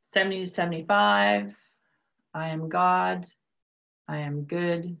 70 to 75. I am God. I am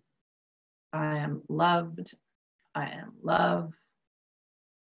good. I am loved. I am love.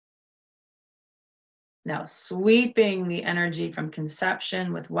 Now sweeping the energy from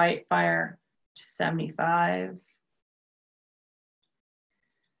conception with white fire to 75.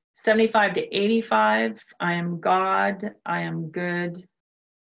 75 to 85. I am God. I am good.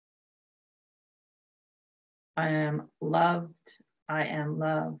 I am loved. I am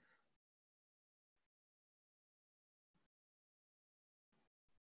love.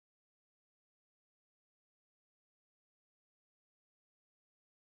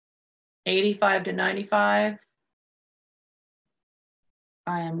 85 to 95.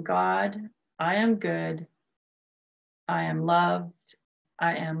 I am God. I am good. I am loved.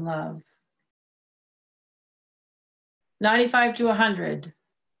 I am love. 95 to 100.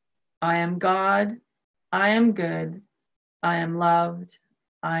 I am God. I am good. I am loved.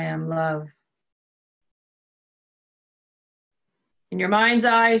 I am love. In your mind's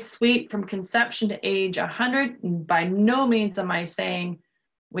eye, sweep from conception to age 100. By no means am I saying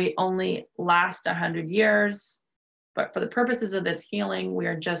we only last 100 years, but for the purposes of this healing, we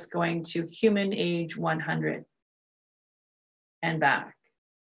are just going to human age 100 and back.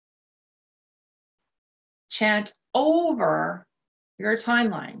 Chant over your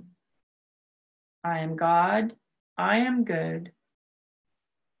timeline. I am God. I am good.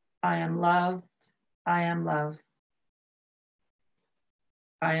 I am loved. I am love.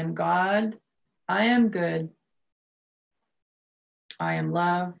 I am God. I am good. I am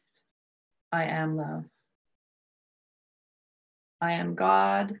loved. I am love. I am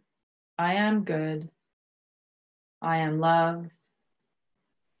God. I am good. I am loved.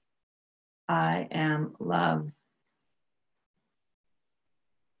 I am love.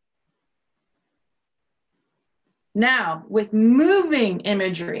 Now, with moving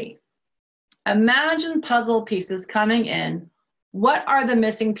imagery, imagine puzzle pieces coming in. What are the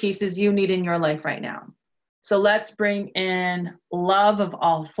missing pieces you need in your life right now? So let's bring in love of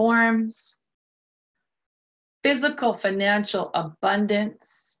all forms, physical, financial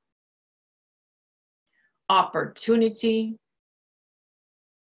abundance, opportunity.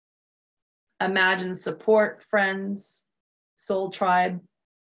 Imagine support, friends, soul tribe,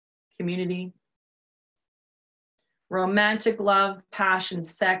 community. Romantic love, passion,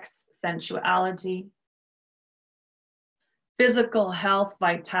 sex, sensuality. Physical health,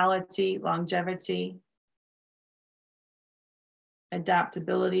 vitality, longevity.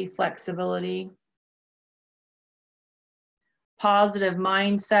 Adaptability, flexibility. Positive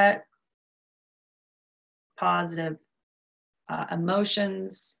mindset, positive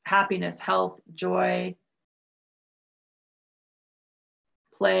emotions, happiness, health, joy,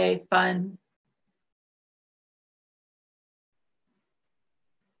 play, fun.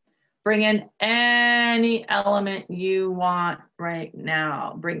 Bring in any element you want right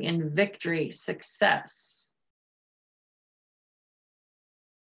now. Bring in victory, success,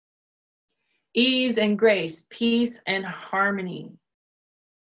 ease and grace, peace and harmony.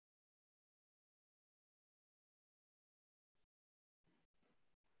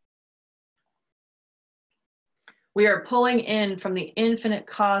 We are pulling in from the infinite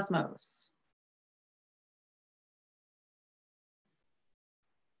cosmos,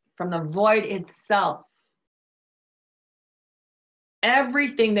 from the void itself,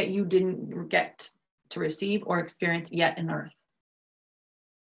 everything that you didn't get to receive or experience yet in earth.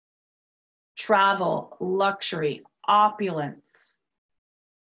 Travel, luxury, opulence,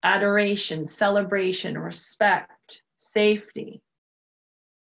 adoration, celebration, respect, safety,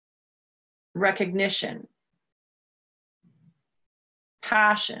 recognition,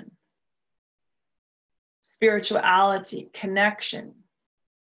 passion, spirituality, connection,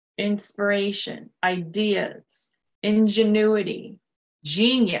 inspiration, ideas, ingenuity,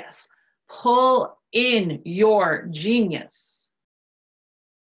 genius. Pull in your genius.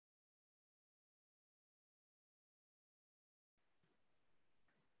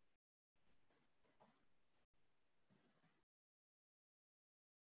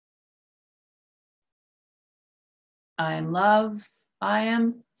 I am love. I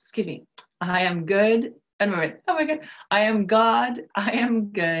am good. And wait, oh my God. I am God. I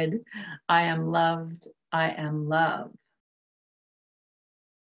am good. I am loved. I am love.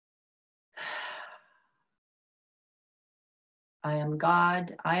 I am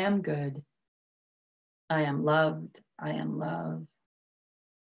God. I am good. I am loved. I am love.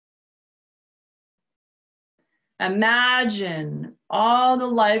 Imagine all the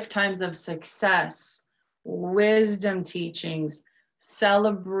lifetimes of success, wisdom teachings,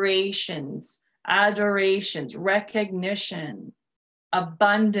 celebrations, adorations, recognition,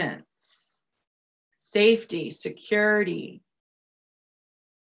 abundance, safety, security,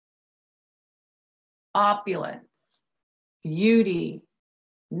 opulence, beauty,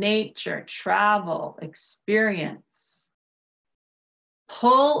 nature, travel, experience.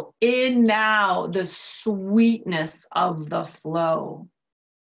 Pull in now the sweetness of the flow.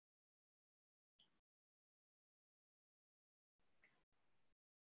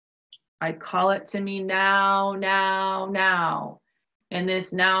 I call it to me now, now, now, in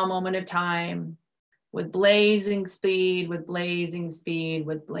this now moment of time, with blazing speed, with blazing speed,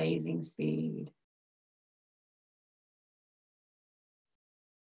 with blazing speed.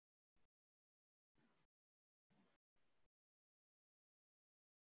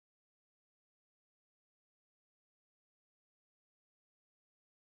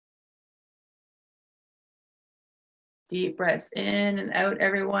 Deep breaths in and out,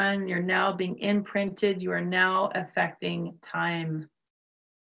 everyone. You're now being imprinted. You are now affecting time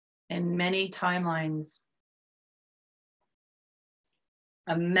in many timelines.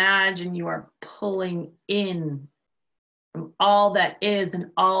 Imagine you are pulling in from all that is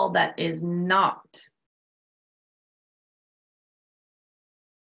and all that is not.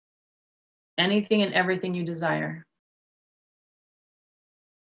 Anything and everything you desire.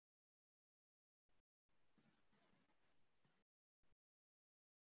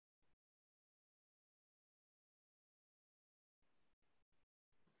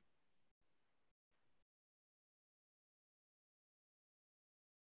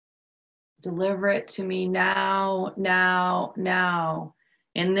 Deliver it to me now, now, now,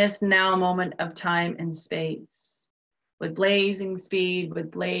 in this now moment of time and space, with blazing speed, with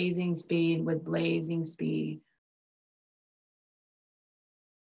blazing speed, with blazing speed.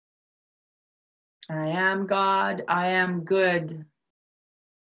 I am God, I am good.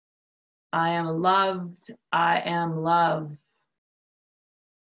 I am loved, I am love.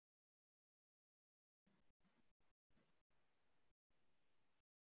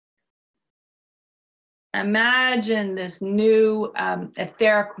 Imagine this new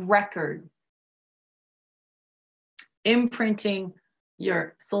etheric record imprinting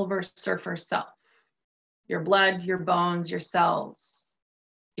your silver surfer self, your blood, your bones, your cells,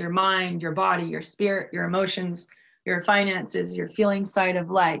 your mind, your body, your spirit, your emotions, your finances, your feeling side of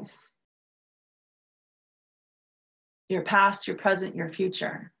life, your past, your present, your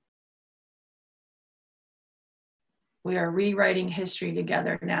future. We are rewriting history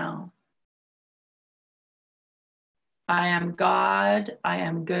together now. I am God, I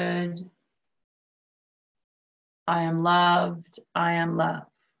am good, I am loved, I am love.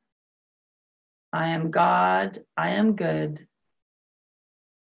 I am God, I am good,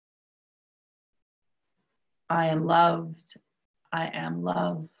 I am loved, I am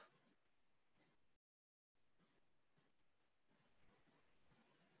love.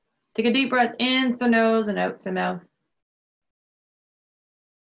 Take a deep breath in through the nose and out the mouth.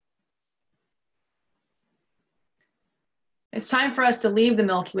 It's time for us to leave the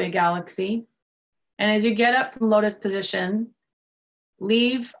Milky Way galaxy. And as you get up from lotus position,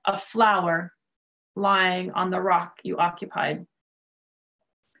 leave a flower lying on the rock you occupied.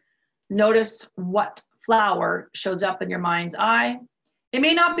 Notice what flower shows up in your mind's eye. It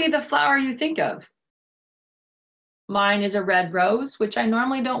may not be the flower you think of. Mine is a red rose, which I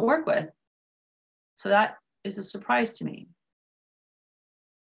normally don't work with. So that is a surprise to me.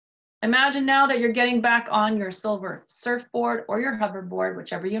 Imagine now that you're getting back on your silver surfboard or your hoverboard,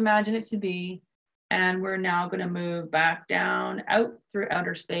 whichever you imagine it to be. And we're now going to move back down, out through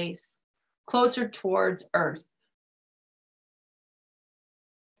outer space, closer towards Earth.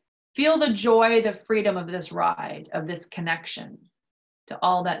 Feel the joy, the freedom of this ride, of this connection to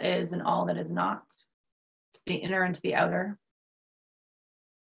all that is and all that is not, to the inner and to the outer.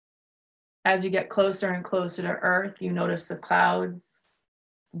 As you get closer and closer to Earth, you notice the clouds,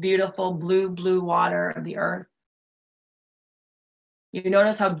 beautiful blue, blue water of the Earth. You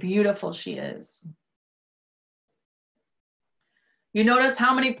notice how beautiful she is. You notice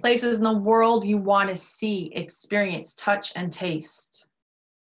how many places in the world you want to see, experience, touch, and taste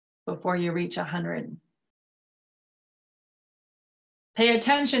before you reach 100. Pay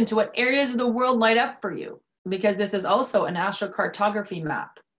attention to what areas of the world light up for you, because this is also an astrocartography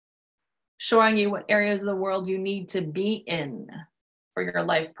map showing you what areas of the world you need to be in for your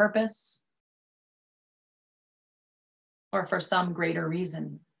life purpose or for some greater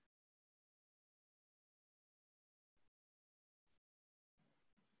reason.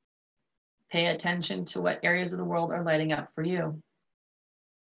 Pay attention to what areas of the world are lighting up for you.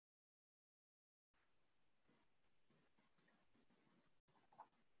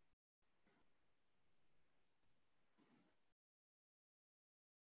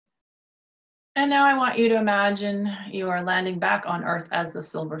 And now I want you to imagine you are landing back on Earth as the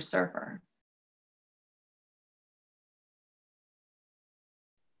Silver Surfer.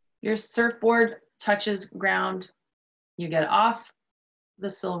 Your surfboard touches ground. You get off the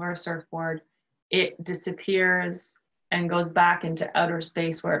silver surfboard. It disappears and goes back into outer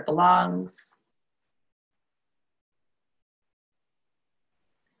space where it belongs.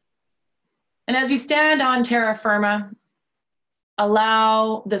 And as you stand on terra firma,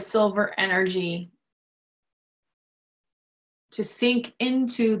 allow the silver energy to sink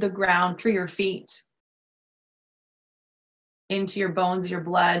into the ground through your feet, into your bones, your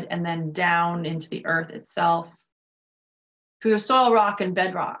blood, and then down into the earth itself, through your soil, rock, and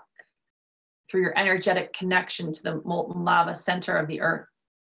bedrock, through your energetic connection to the molten lava center of the earth.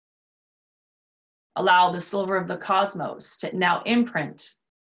 Allow the silver of the cosmos to now imprint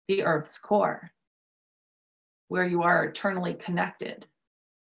the earth's core, where you are eternally connected.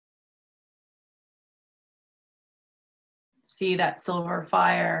 See that silver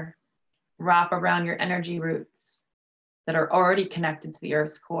fire wrap around your energy roots that are already connected to the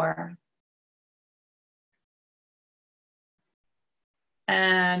earth's core.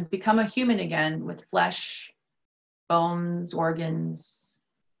 And become a human again with flesh, bones, organs,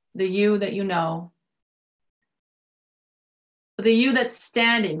 the you that you know, the you that's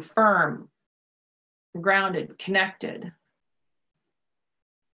standing firm, grounded, connected.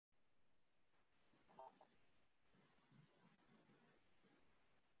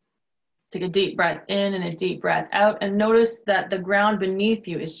 Take a deep breath in and a deep breath out, and notice that the ground beneath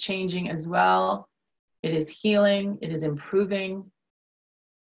you is changing as well. It is healing, it is improving,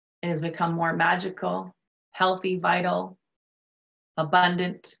 it has become more magical, healthy, vital,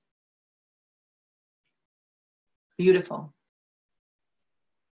 abundant, beautiful.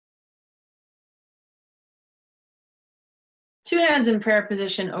 Two hands in prayer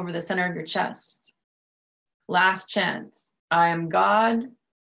position over the center of your chest. Last chance. I am God.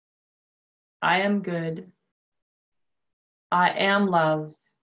 I am good. I am love.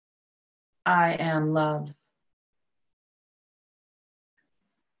 I am love.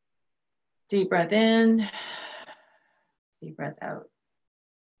 Deep breath in, deep breath out.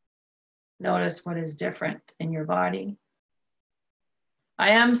 Notice what is different in your body. I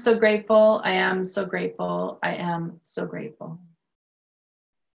am so grateful. I am so grateful. I am so grateful.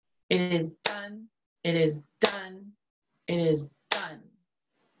 It is done. It is done. It is done.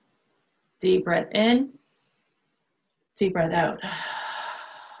 Deep breath in, deep breath out.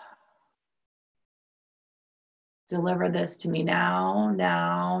 Deliver this to me now,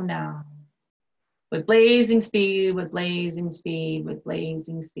 now, now. With blazing speed, with blazing speed, with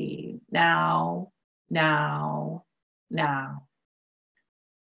blazing speed. Now, now, now.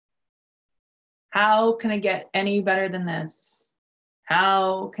 How can it get any better than this?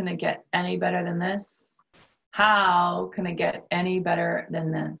 How can it get any better than this? How can it get any better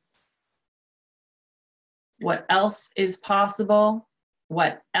than this? What else is possible?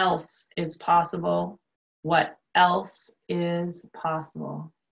 What else is possible? What else is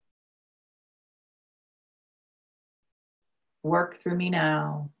possible? Work through me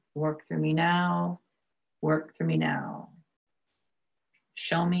now. Work through me now. Work through me now.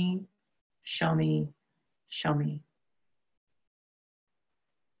 Show me, show me, show me.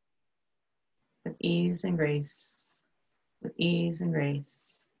 With ease and grace. With ease and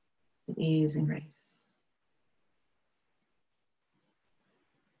grace. With ease and grace.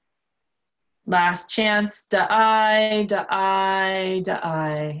 Last chance. Da-I, da-I,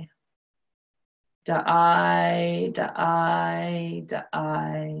 da-I. Da-I, da-I,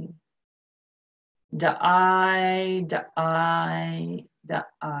 da-I. Da-I, da-I,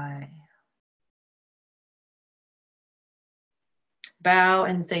 da-I. Bow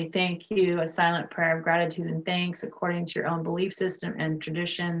and say thank you, a silent prayer of gratitude and thanks according to your own belief system and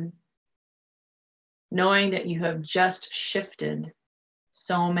tradition, knowing that you have just shifted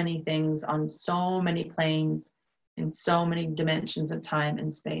so many things on so many planes in so many dimensions of time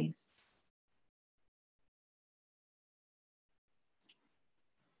and space.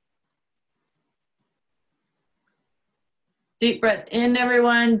 Deep breath in,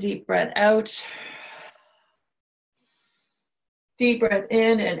 everyone. Deep breath out. Deep breath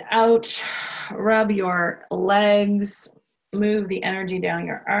in and out. Rub your legs. Move the energy down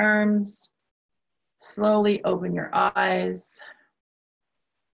your arms. Slowly open your eyes.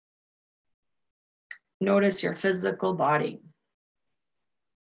 Notice your physical body.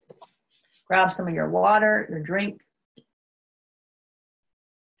 Grab some of your water, your drink.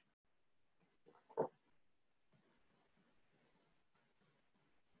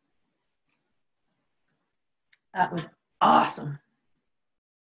 That was awesome.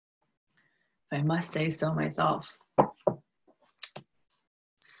 I must say so myself.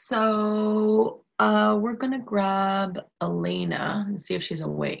 So we're gonna grab Elena and see if she's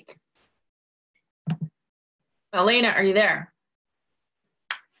awake. Elena, are you there?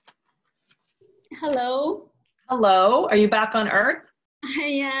 Hello. Hello, are you back on Earth? I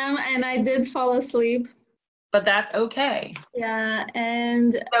am, and I did fall asleep. But that's okay. Yeah,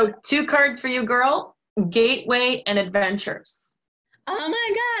 and So 2 cards for you, girl. Gateway and Adventures. oh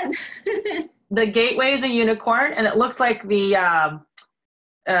my God. The Gateway is a unicorn, and it looks like the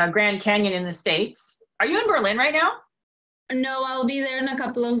Grand Canyon in the States. Are you in Berlin right now? No, I'll be there in a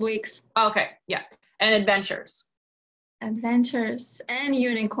couple of weeks. Okay, yeah. And Adventures. Adventures and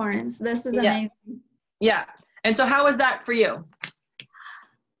unicorns. This is amazing. Yeah. And so how was that for you?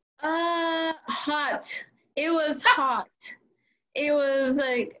 Hot. It was hot. It was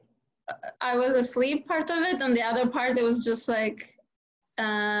like I was asleep part of it, and the other part it was just like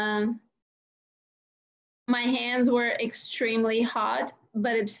my hands were extremely hot,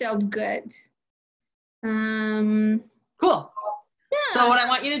 but it felt good. Cool. Yeah. So what I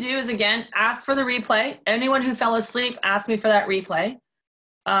want you to do is, again, ask for the replay. Anyone who fell asleep, ask me for that replay.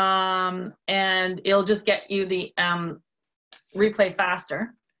 And it'll just get you the replay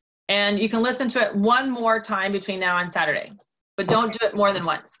faster. And you can listen to it one more time between now and Saturday, but don't do it more than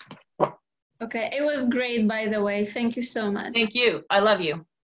once. Okay, it was great, by the way. Thank you so much. Thank you. I love you.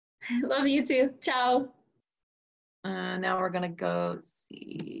 I love you too. Ciao. Now we're gonna go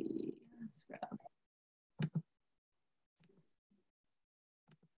see.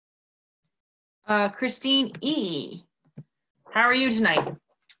 Christine E. How are you tonight?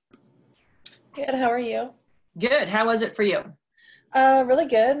 Good, how are you? Good. How was it for you? Really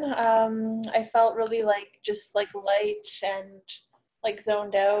good. I felt really just light and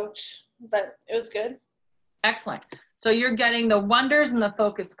zoned out, but it was good. Excellent. So you're getting the Wonders and the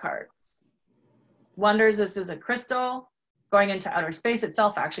Focus cards. Wonders, this is a crystal going into outer space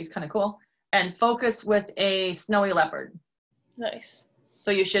itself, actually, it's kind of cool. And Focus with a snowy leopard. Nice. So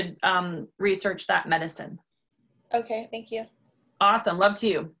you should research that medicine. Okay, thank you. Awesome. Love to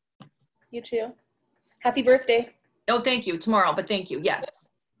you. You too. Happy birthday. Oh, thank you. Tomorrow, but thank you. Yes.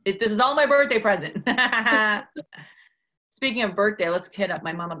 This is all my birthday present. Speaking of birthday, let's hit up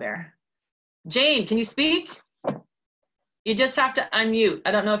my mama bear. Jane, can you speak? You just have to unmute.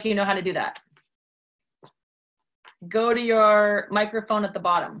 I don't know if you know how to do that. Go to your microphone at the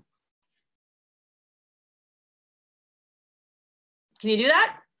bottom. Can you do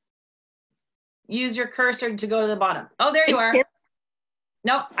that? Use your cursor to go to the bottom. Oh, there you are.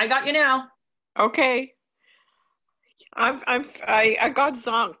 No, I got you now. Okay. I got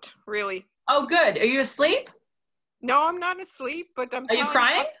zonked, really. Oh, good. Are you asleep? No, I'm not asleep, but I'm. Are you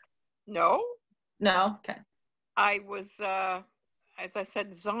crying? No. No. Okay. I was, as I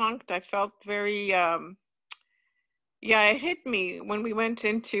said, zonked. I felt very. Yeah, it hit me when we went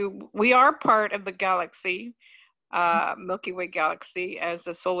into. We are part of the galaxy, Milky Way galaxy, as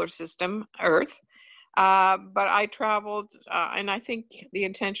a solar system, Earth. But I traveled, and I think the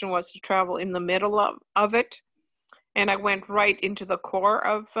intention was to travel in the middle of it. And I went right into the core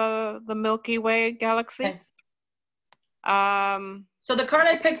of the Milky Way galaxy. Nice. So the card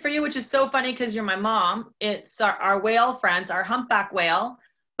I picked for you, which is so funny because you're my mom, it's our whale friends, our humpback whale,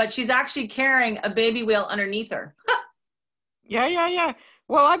 but she's actually carrying a baby whale underneath her. Yeah.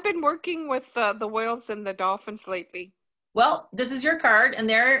 Well, I've been working with the whales and the dolphins lately. Well, this is your card, and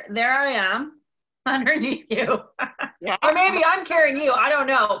there I am underneath you. Yeah. Or maybe I'm carrying you. I don't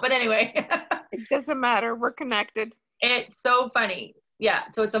know. But anyway. It doesn't matter. We're connected. It's so funny. Yeah.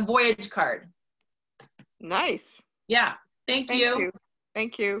 So it's a voyage card. Nice. Yeah. Thank you.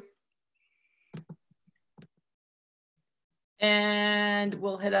 Thank you. And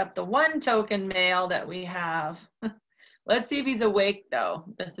we'll hit up the one token mail that we have. Let's see if he's awake, though.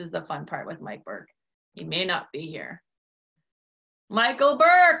 This is the fun part with Mike Burke. He may not be here. Michael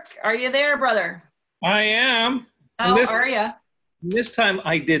Burke, are you there, brother? I am. How are you? This time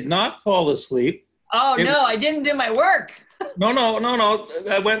I did not fall asleep. Oh, no, I didn't do my work. No.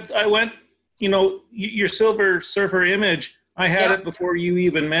 I went, you know, your Silver Surfer image. I had Yeah. it before you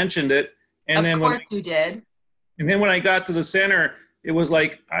even mentioned it. And Of then course you did. when I got to the center, it was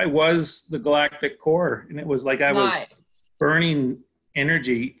like I was the galactic core, and it was like I was Nice. burning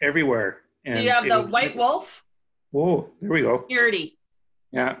energy everywhere. So And you have it the was white wolf whoa, there we go. purity.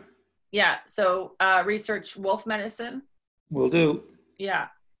 Yeah, Yeah. So research wolf medicine. will do. Yeah.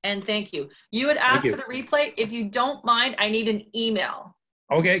 And thank you. You had Thank asked you. for the replay. If you don't mind, I need an email.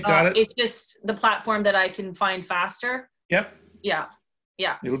 Okay, got it. It's just the platform that I can find faster. Yep, Yeah.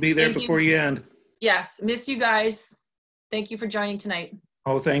 Yeah. it'll be there Thank before you end. Yes. Miss you guys. Thank you for joining tonight.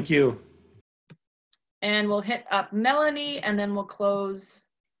 Oh, thank you. And we'll hit up Melanie and then we'll close.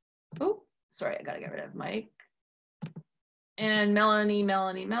 Oh, sorry. I got to get rid of Mike. And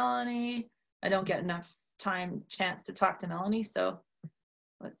Melanie. I don't get enough chance to talk to Melanie. So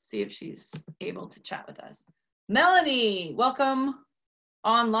let's see if she's able to chat with us. Melanie, welcome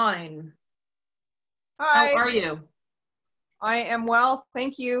online. Hi. How are you? I am well,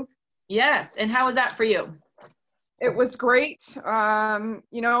 thank you. Yes, and how was that for you? It was great.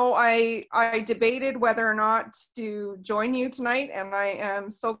 You know, I debated whether or not to join you tonight, and I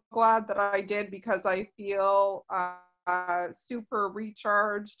am so glad that I did because I feel super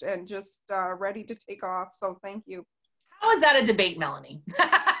recharged and just ready to take off. So thank you. How is that a debate, Melanie?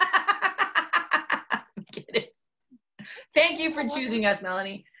 I'm kidding. Thank you for choosing us,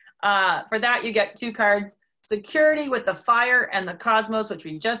 Melanie. For that, you get 2 cards. Security with the fire and the cosmos, which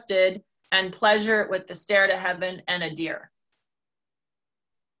we just did, and pleasure with the stair to heaven and a deer.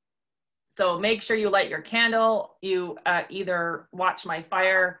 So make sure you light your candle. You either watch my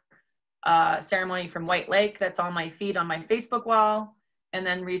fire ceremony from White Lake that's on my feed on my Facebook wall, and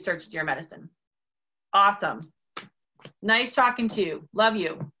then research deer medicine. Awesome. Nice talking to you. Love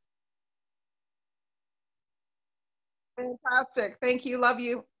you. Fantastic. Thank you. Love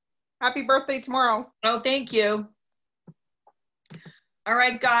you. Happy birthday tomorrow. Oh, thank you. All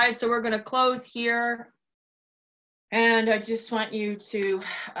right, guys, so we're going to close here. And I just want you to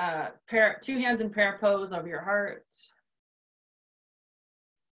 2 hands in prayer pose over your heart.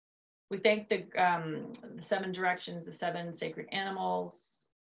 We thank the 7 directions, the 7 sacred animals,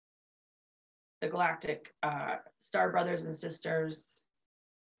 the galactic star brothers and sisters,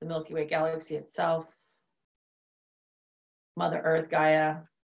 the Milky Way galaxy itself, Mother Earth, Gaia,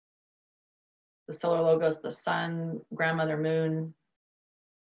 the solar logos, the sun, grandmother moon,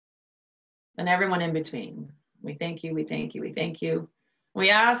 and everyone in between. We thank you, we thank you, we thank you. We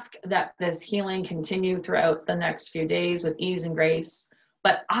ask that this healing continue throughout the next few days with ease and grace,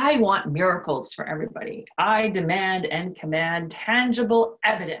 but I want miracles for everybody. I demand and command tangible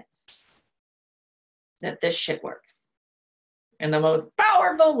evidence that this shit works in the most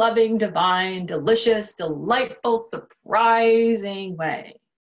powerful, loving, divine, delicious, delightful, surprising way.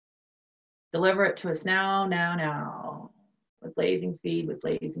 Deliver it to us now, now, now, with blazing speed, with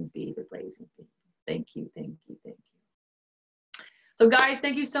blazing speed, with blazing speed. Thank you, thank you, thank you. So guys,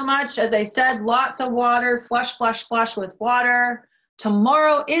 thank you so much. As I said, lots of water, flush, flush, flush with water.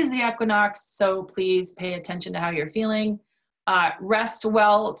 Tomorrow is the equinox, so please pay attention to how you're feeling. Rest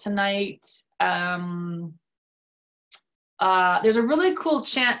well tonight. There's a really cool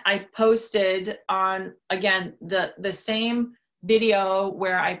chant I posted on, again, the same video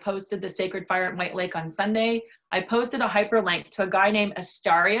where I posted the Sacred Fire at White Lake on Sunday. I posted a hyperlink to a guy named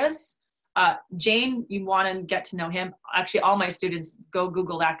Astarius. Jane, you want to get to know him. Actually, all my students, go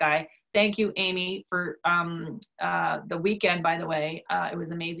Google that guy. Thank you, Amy, for the weekend, by the way. It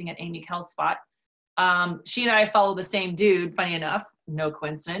was amazing at Amy Kell's spot. She and I follow the same dude, funny enough, no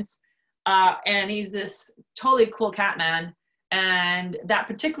coincidence. And he's this totally cool cat man. And that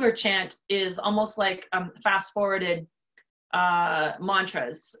particular chant is almost like fast-forwarded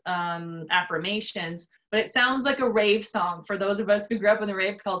mantras, affirmations, but it sounds like a rave song for those of us who grew up in the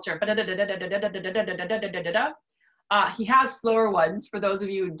rave culture. He has slower ones for those of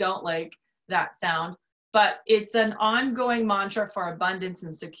you who don't like that sound, but it's an ongoing mantra for abundance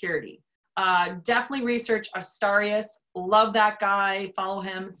and security. Definitely research Astarius. Love that guy. Follow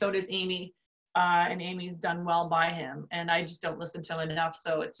him. So does Amy. And Amy's done well by him. And I just don't listen to him enough.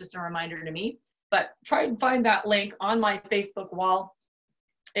 So it's just a reminder to me. But try and find that link on my Facebook wall.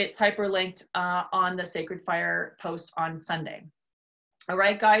 It's hyperlinked on the Sacred Fire post on Sunday. All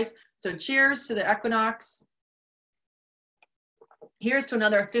right, guys. So cheers to the equinox. Here's to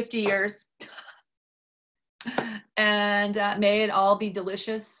another 50 years. And may it all be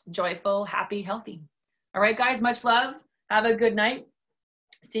delicious, joyful, happy, healthy. All right, guys, much love. Have a good night.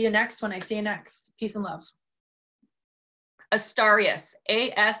 See you next when I see you next. Peace and love. Astarius,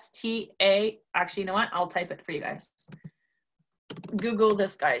 A-S-T-A. Actually, you know what? I'll type it for you guys. Google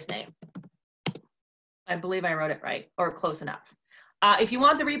this guy's name. I believe I wrote it right or close enough. If you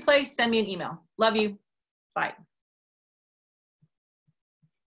want the replay, send me an email. Love you. Bye.